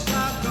folks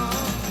are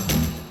gone.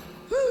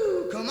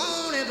 Whoo, come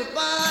on,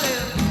 everybody.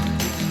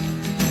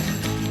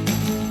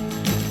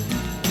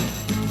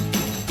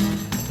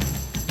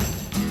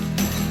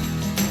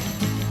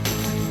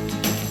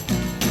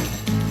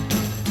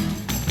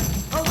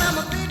 Oh, well,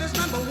 my baby's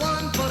number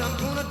one, but I'm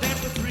gonna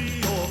dance with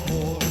 3 or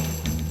 4.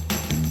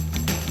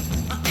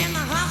 And the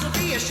house will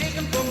be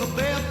shaking from the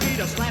bare feet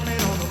of slapping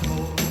on the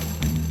floor.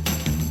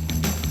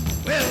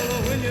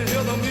 Well, when you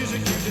hear the music,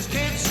 you just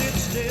can't sit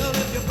still.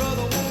 If your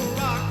brother won't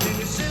rock, then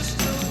your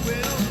sister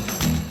will.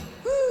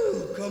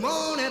 Woo, come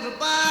on,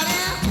 everybody.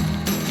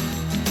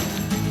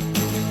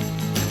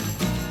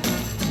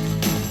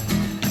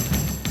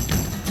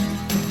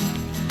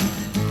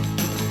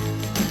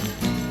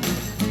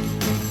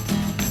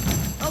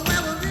 Oh,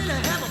 well, we really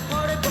have a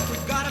party, but we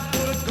gotta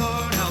put a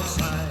guard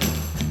outside.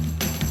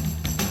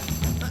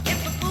 If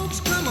the folks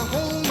come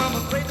home, I'm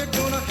afraid they're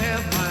gonna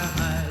have my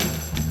hide.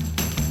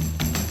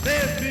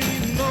 There'll be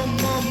no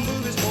more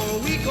movies for a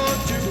week or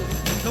two.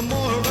 No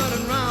more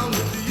running around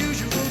with the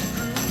usual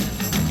crew.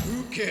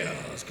 Who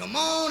cares? Come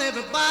on,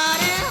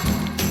 everybody.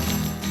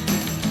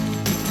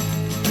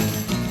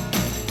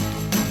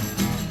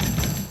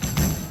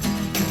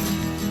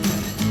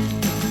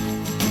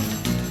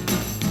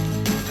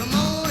 Come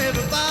on,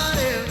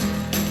 everybody.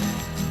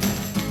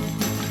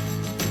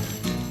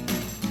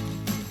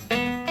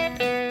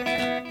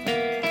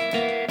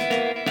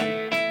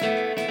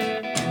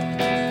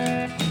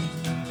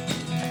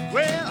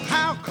 Well,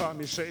 how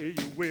come you say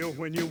will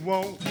when you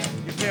won't.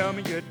 You tell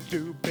me you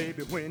do,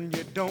 baby, when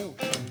you don't.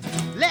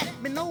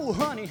 Let me know,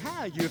 honey,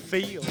 how you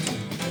feel.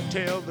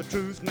 Tell the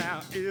truth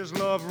now, is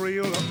love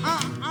real?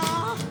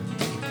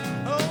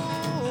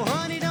 Oh,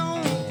 honey,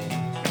 don't.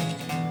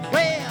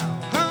 Well,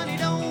 honey,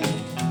 don't.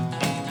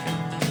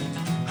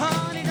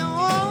 Honey,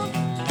 don't.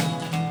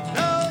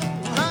 No,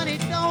 honey,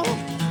 don't.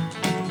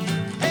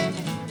 Hey,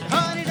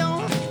 honey,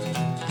 don't.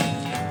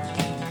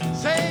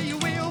 Say you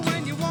will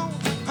when you won't.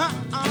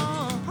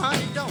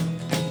 Honey, don't.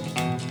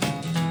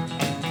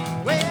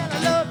 Well,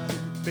 I love you,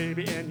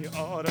 baby, and you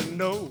ought to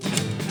know.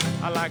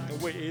 I like the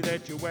way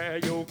that you wear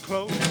your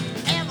clothes.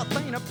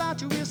 Everything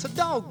about you is so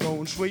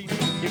doggone sweet.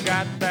 You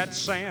got that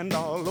sand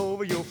all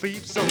over your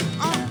feet. So,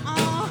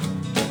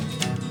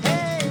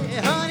 hey,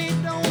 honey,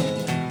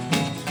 don't.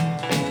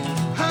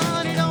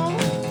 Honey, don't.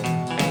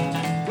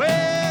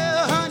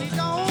 Well, honey,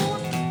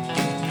 don't.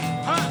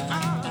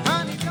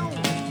 Honey, don't.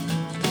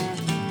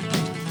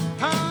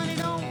 Honey,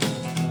 don't.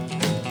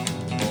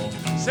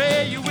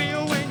 Say you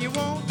will when you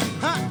won't.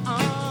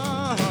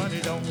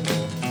 Honey, don't.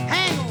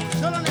 Hang on,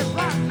 children, it's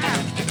right now.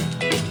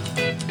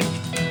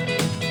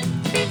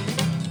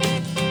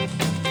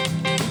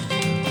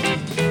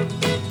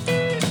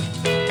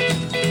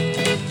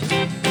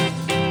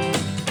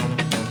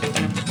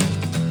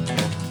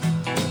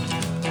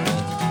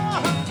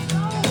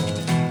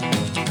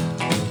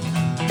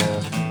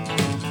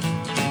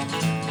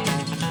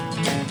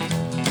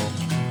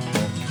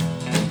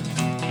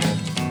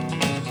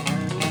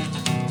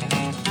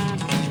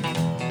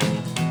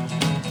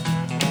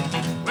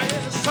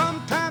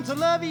 I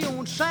love you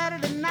on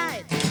Saturday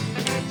night.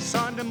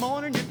 Sunday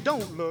morning you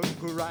don't look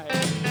right.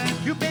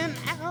 You've been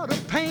out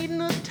of painting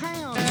the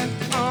town.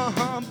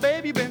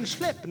 Baby, you been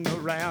slipping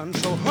around.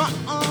 So,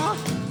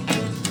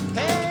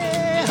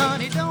 hey,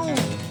 honey, don't.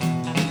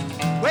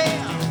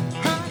 Well,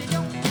 honey,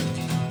 don't.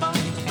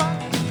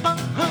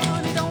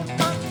 Honey, don't.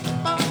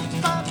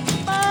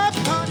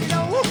 Honey,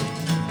 don't.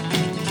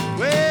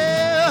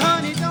 Well,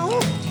 honey,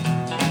 don't.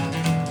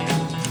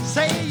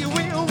 Say you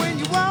will when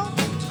you won't.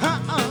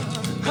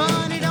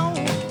 Honey, don't.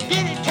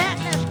 Get it, cat,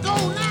 let's go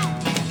now.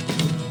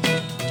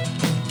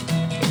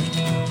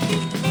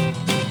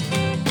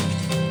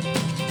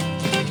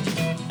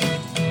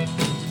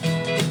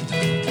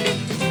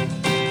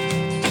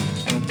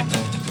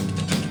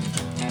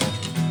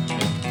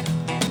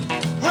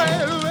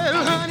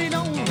 Well, honey,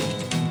 don't.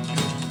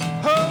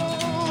 Oh,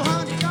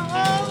 honey, don't.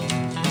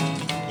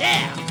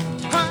 Yeah,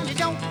 honey,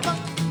 don't.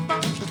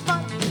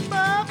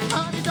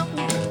 Honey, don't.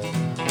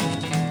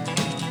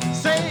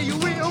 Say you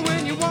will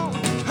when you won't.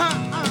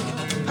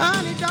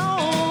 Honey, don't.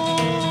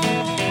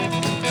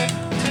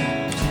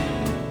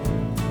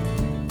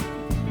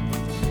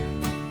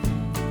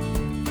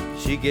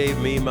 She gave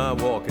me my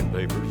walking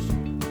papers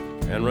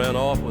and ran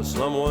off with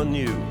someone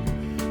new,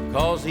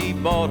 'cause he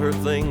bought her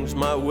things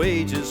my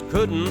wages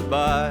couldn't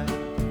buy.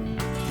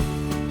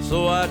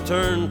 So I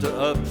turned to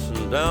ups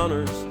and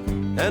downers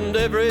and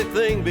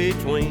everything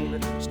between.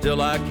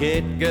 Still I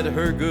can't get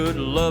her good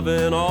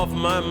loving off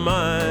my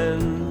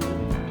mind.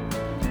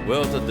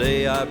 Well,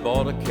 today I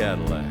bought a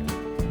Cadillac,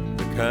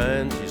 the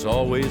kind she's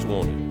always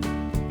wanted.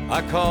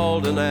 I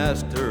called and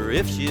asked her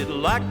if she'd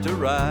like to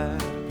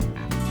ride.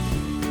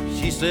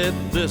 She said,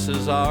 this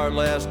is our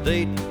last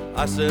date.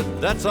 I said,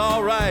 that's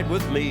all right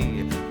with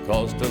me,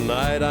 'cause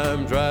tonight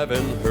I'm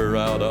driving her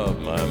out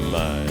of my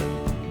mind.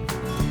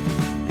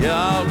 Yeah,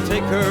 I'll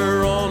take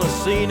her on a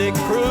scenic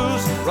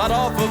cruise right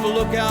off of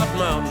Lookout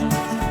Mountain,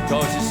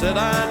 'cause she said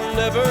I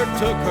never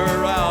took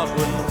her out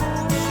when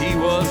she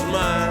was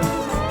mine.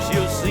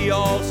 She'll see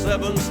all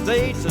 7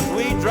 states as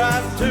we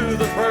drive to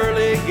the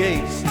pearly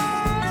gates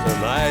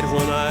tonight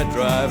when I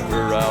drive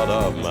her out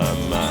of my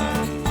mind.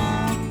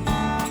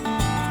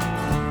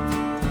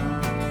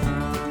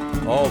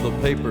 All the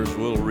papers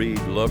will read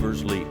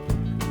Lover's Leap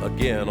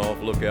again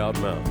off Lookout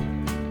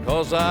Mountain,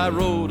 'cause I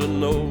wrote a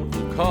note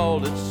and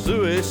called it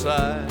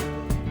suicide.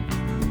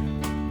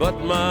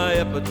 But my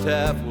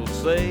epitaph will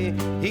say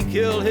he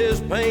killed his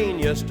pain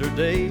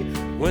yesterday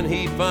when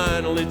he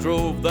finally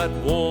drove that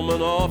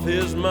woman off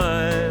his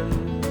mind.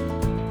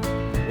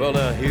 Well,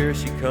 now here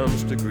she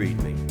comes to greet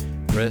me,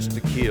 pressed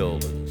to kill,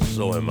 and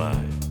so am I.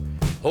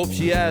 Hope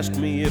she asked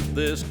me if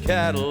this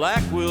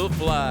Cadillac will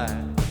fly.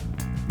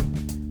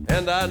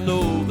 And I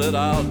know that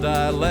I'll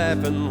die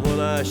laughing when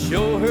I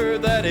show her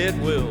that it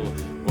will,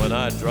 when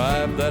I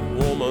drive that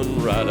woman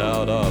right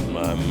out of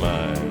my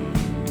mind.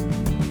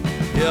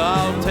 Yeah,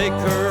 I'll take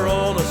her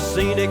on a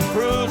scenic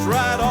cruise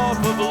right off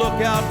of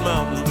Lookout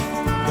Mountain,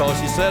 'cause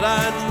she said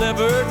I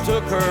never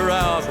took her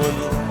out when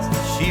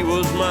she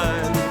was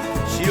mine.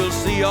 She'll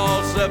see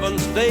all 7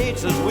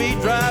 states as we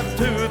drive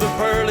to the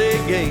pearly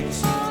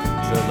gates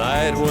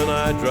tonight when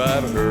I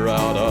drive her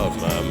out of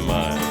my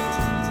mind.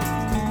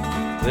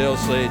 They'll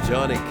say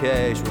Johnny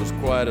Cash was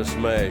quite a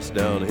smash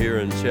down here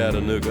in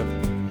Chattanooga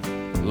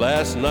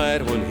last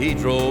night when he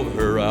drove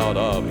her out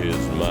of his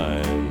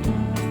mind.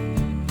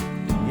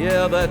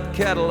 Yeah, that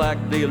Cadillac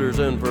dealer's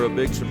in for a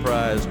big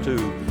surprise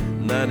too.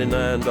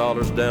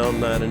 $99 down,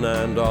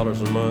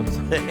 $99 a month.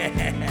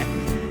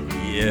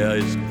 Yeah,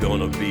 it's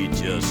gonna be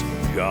just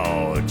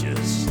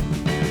gorgeous.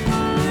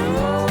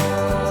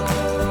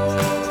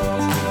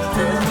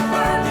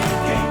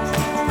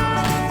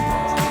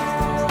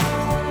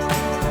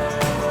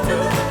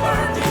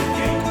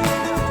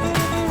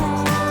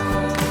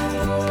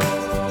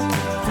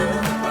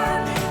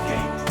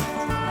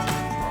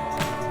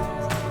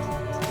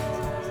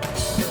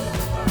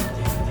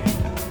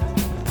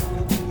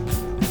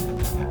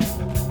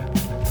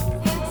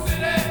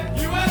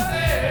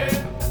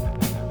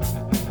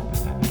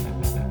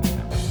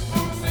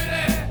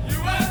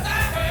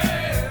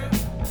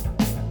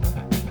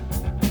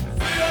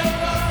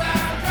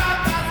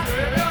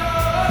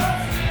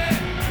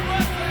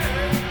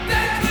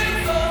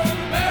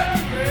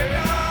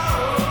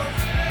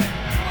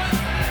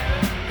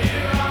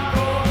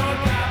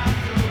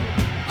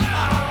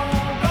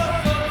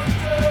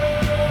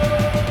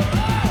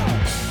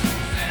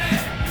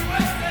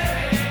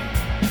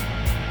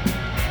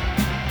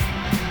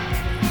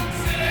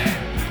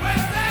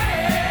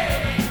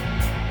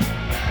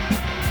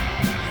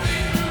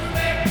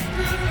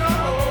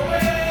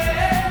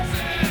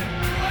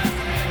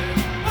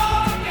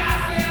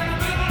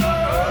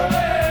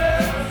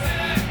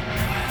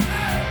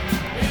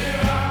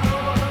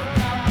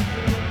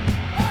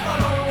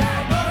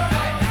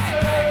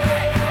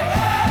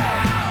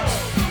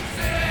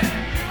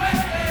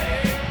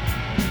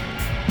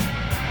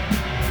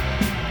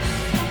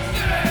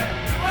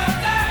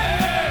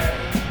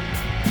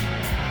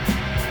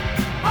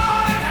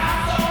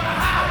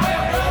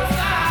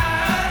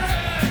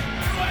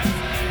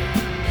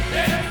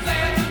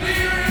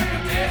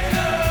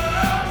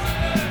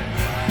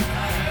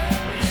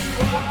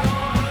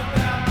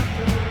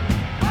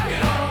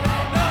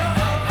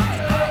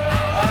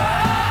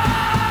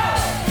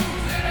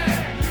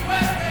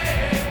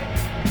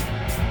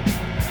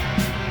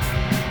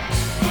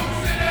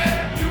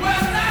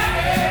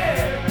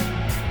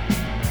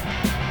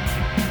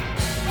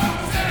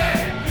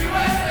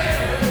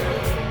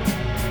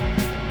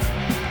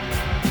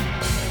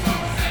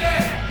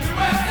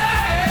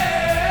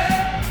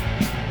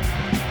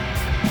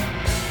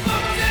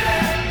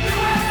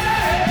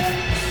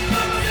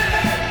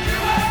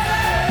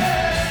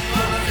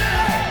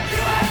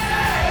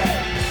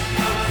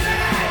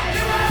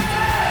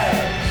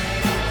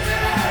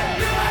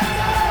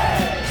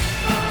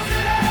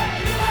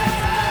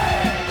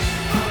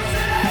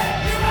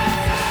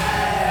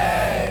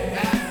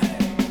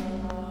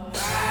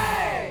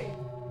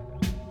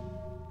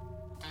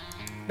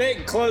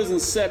 Big closing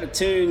set of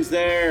tunes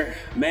there.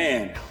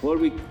 Man, what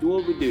do we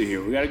do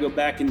here? We got to go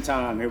back in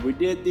time here. We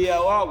did the,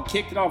 we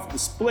kicked it off with the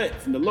Split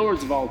from the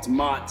Lords of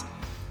Altamont.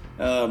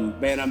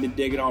 Band I've been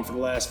digging on for the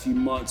last few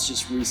months,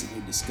 just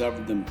recently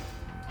discovered them.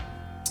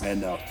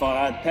 And thought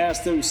I'd pass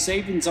those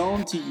savings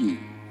on to you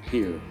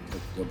here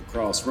at Double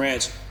Cross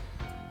Ranch.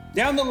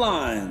 Down the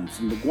line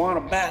from the Guana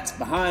Bats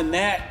behind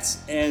that,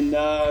 and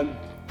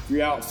if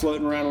you're out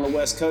floating around on the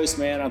West Coast,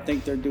 man, I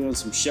think they're doing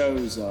some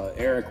shows.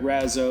 Eric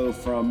Razzo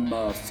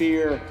from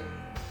Fear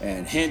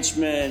and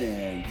Henchman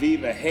and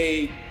Viva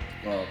Hate.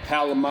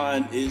 Pal of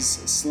mine is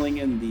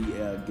slinging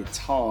the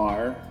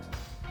guitar.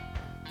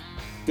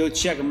 Go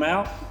check them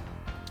out.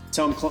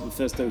 Tell them Clint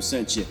Mephisto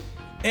sent you.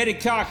 Eddie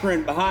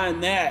Cochran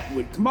behind that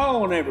would, come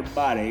on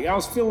everybody. I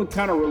was feeling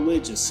kind of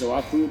religious, so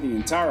I threw the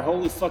entire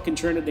holy fucking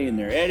trinity in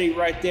there. Eddie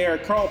right there,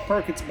 Carl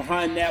Perkins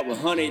behind that with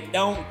Honey It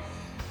Don't,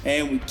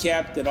 and we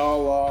capped it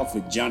all off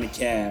with Johnny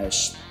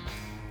Cash.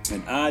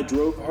 And I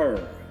drove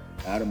her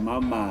out of my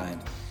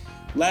mind.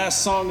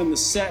 Last song in the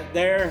set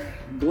there,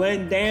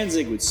 Glenn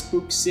Danzig with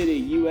Spook City,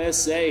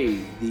 USA,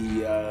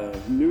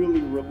 the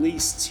newly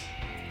released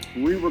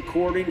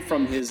re-recording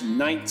from his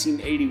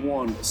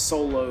 1981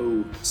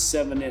 solo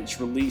 7-inch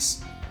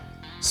release,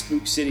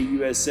 Spook City,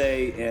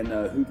 USA, and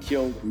Who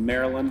Killed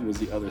Marilyn was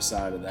the other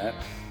side of that.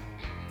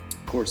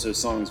 Of course, those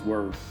songs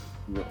were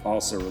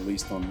also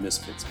released on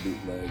Misfits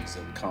bootlegs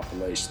and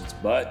compilations,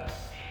 but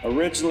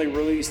originally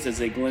released as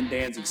a Glenn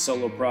Danzig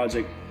solo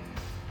project,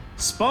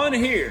 spun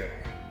here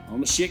on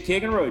the Shit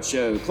Kickin'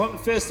 Roadshow. Clint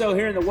Mephisto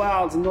here in the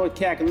wilds in North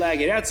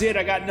Kakalaki. That's it.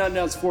 I got nothing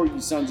else for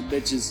you, sons of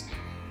bitches.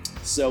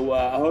 So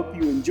I hope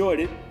you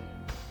enjoyed it.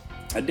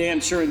 I damn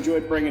sure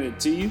enjoyed bringing it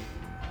to you.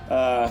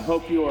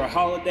 Hope your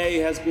holiday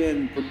has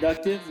been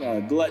productive.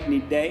 Gluttony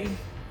Day.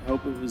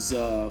 Hope it was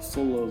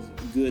full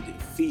of good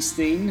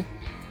feasting.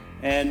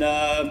 And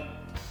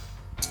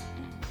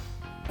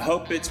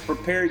hope it's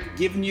prepared,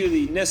 giving you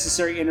the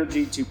necessary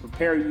energy to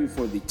prepare you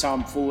for the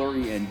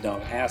tomfoolery and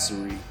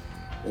dumbassery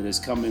that is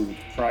coming with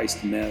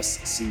Christ Mess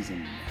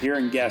season. Here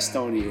in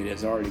Gastonia, it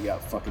has already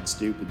got fucking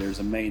stupid. There's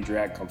a main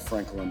drag called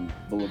Franklin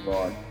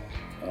Boulevard.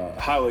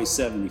 Highway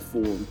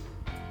 74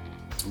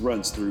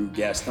 runs through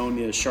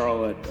Gastonia,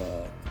 Charlotte,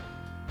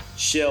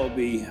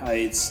 Shelby.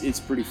 It's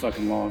pretty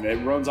fucking long.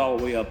 It runs all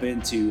the way up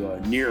into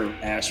near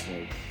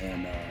Asheville,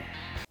 and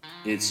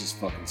it's just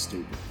fucking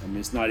stupid. I mean,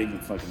 it's not even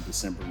fucking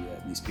December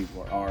yet. These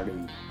people are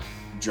already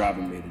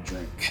driving me to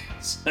drink.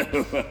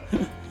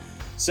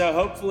 So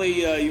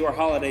hopefully your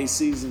holiday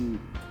season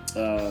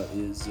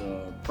is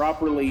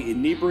properly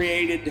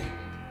inebriated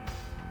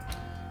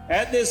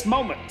At this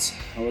moment,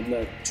 I would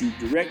like to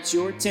direct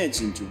your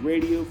attention to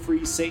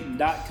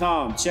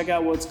RadioFreeSatan.com. Check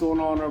out what's going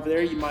on over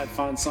there. You might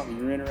find something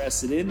you're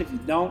interested in. If you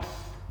don't,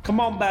 come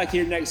on back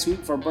here next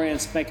week for a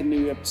brand spanking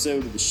new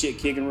episode of the Shit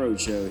Kicking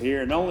Roadshow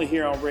here and only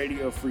here on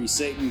Radio Free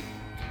Satan.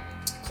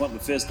 Clint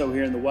Mephisto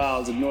here in the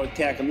wilds of North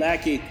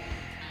Kakalaki.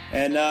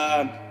 And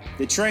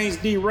the train's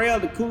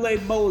derailed. The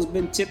Kool-Aid bowl has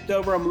been tipped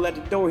over. I'm going to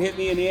let the door hit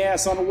me in the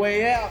ass on the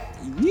way out.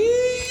 Yeehaw!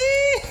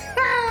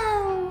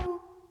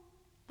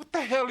 What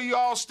the hell are you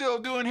all still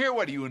doing here?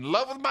 What, are you in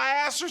love with my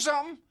ass or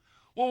something?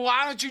 Well,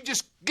 why don't you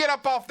just get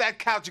up off that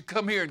couch and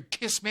come here and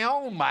kiss me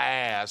on my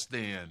ass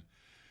then?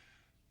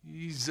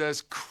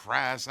 Jesus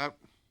Christ.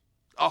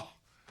 Oh,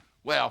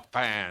 well,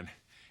 fine.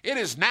 It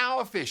is now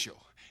official.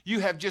 You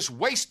have just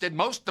wasted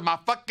most of my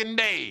fucking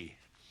day.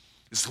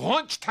 It's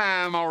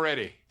lunchtime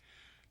already.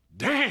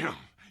 Damn.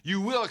 You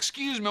will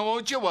excuse me,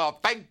 won't you? Well,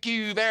 thank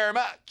you very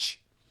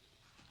much.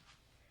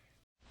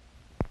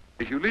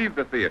 As you leave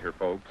the theater,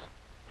 folks,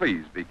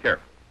 please be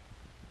careful.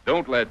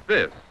 Don't let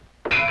this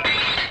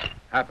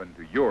happen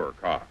to your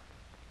car.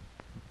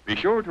 Be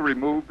sure to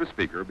remove the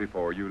speaker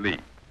before you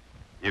leave.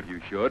 If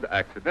you should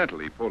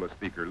accidentally pull a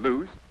speaker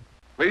loose,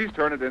 please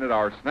turn it in at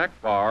our snack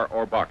bar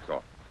or box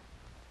office.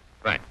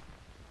 Thanks.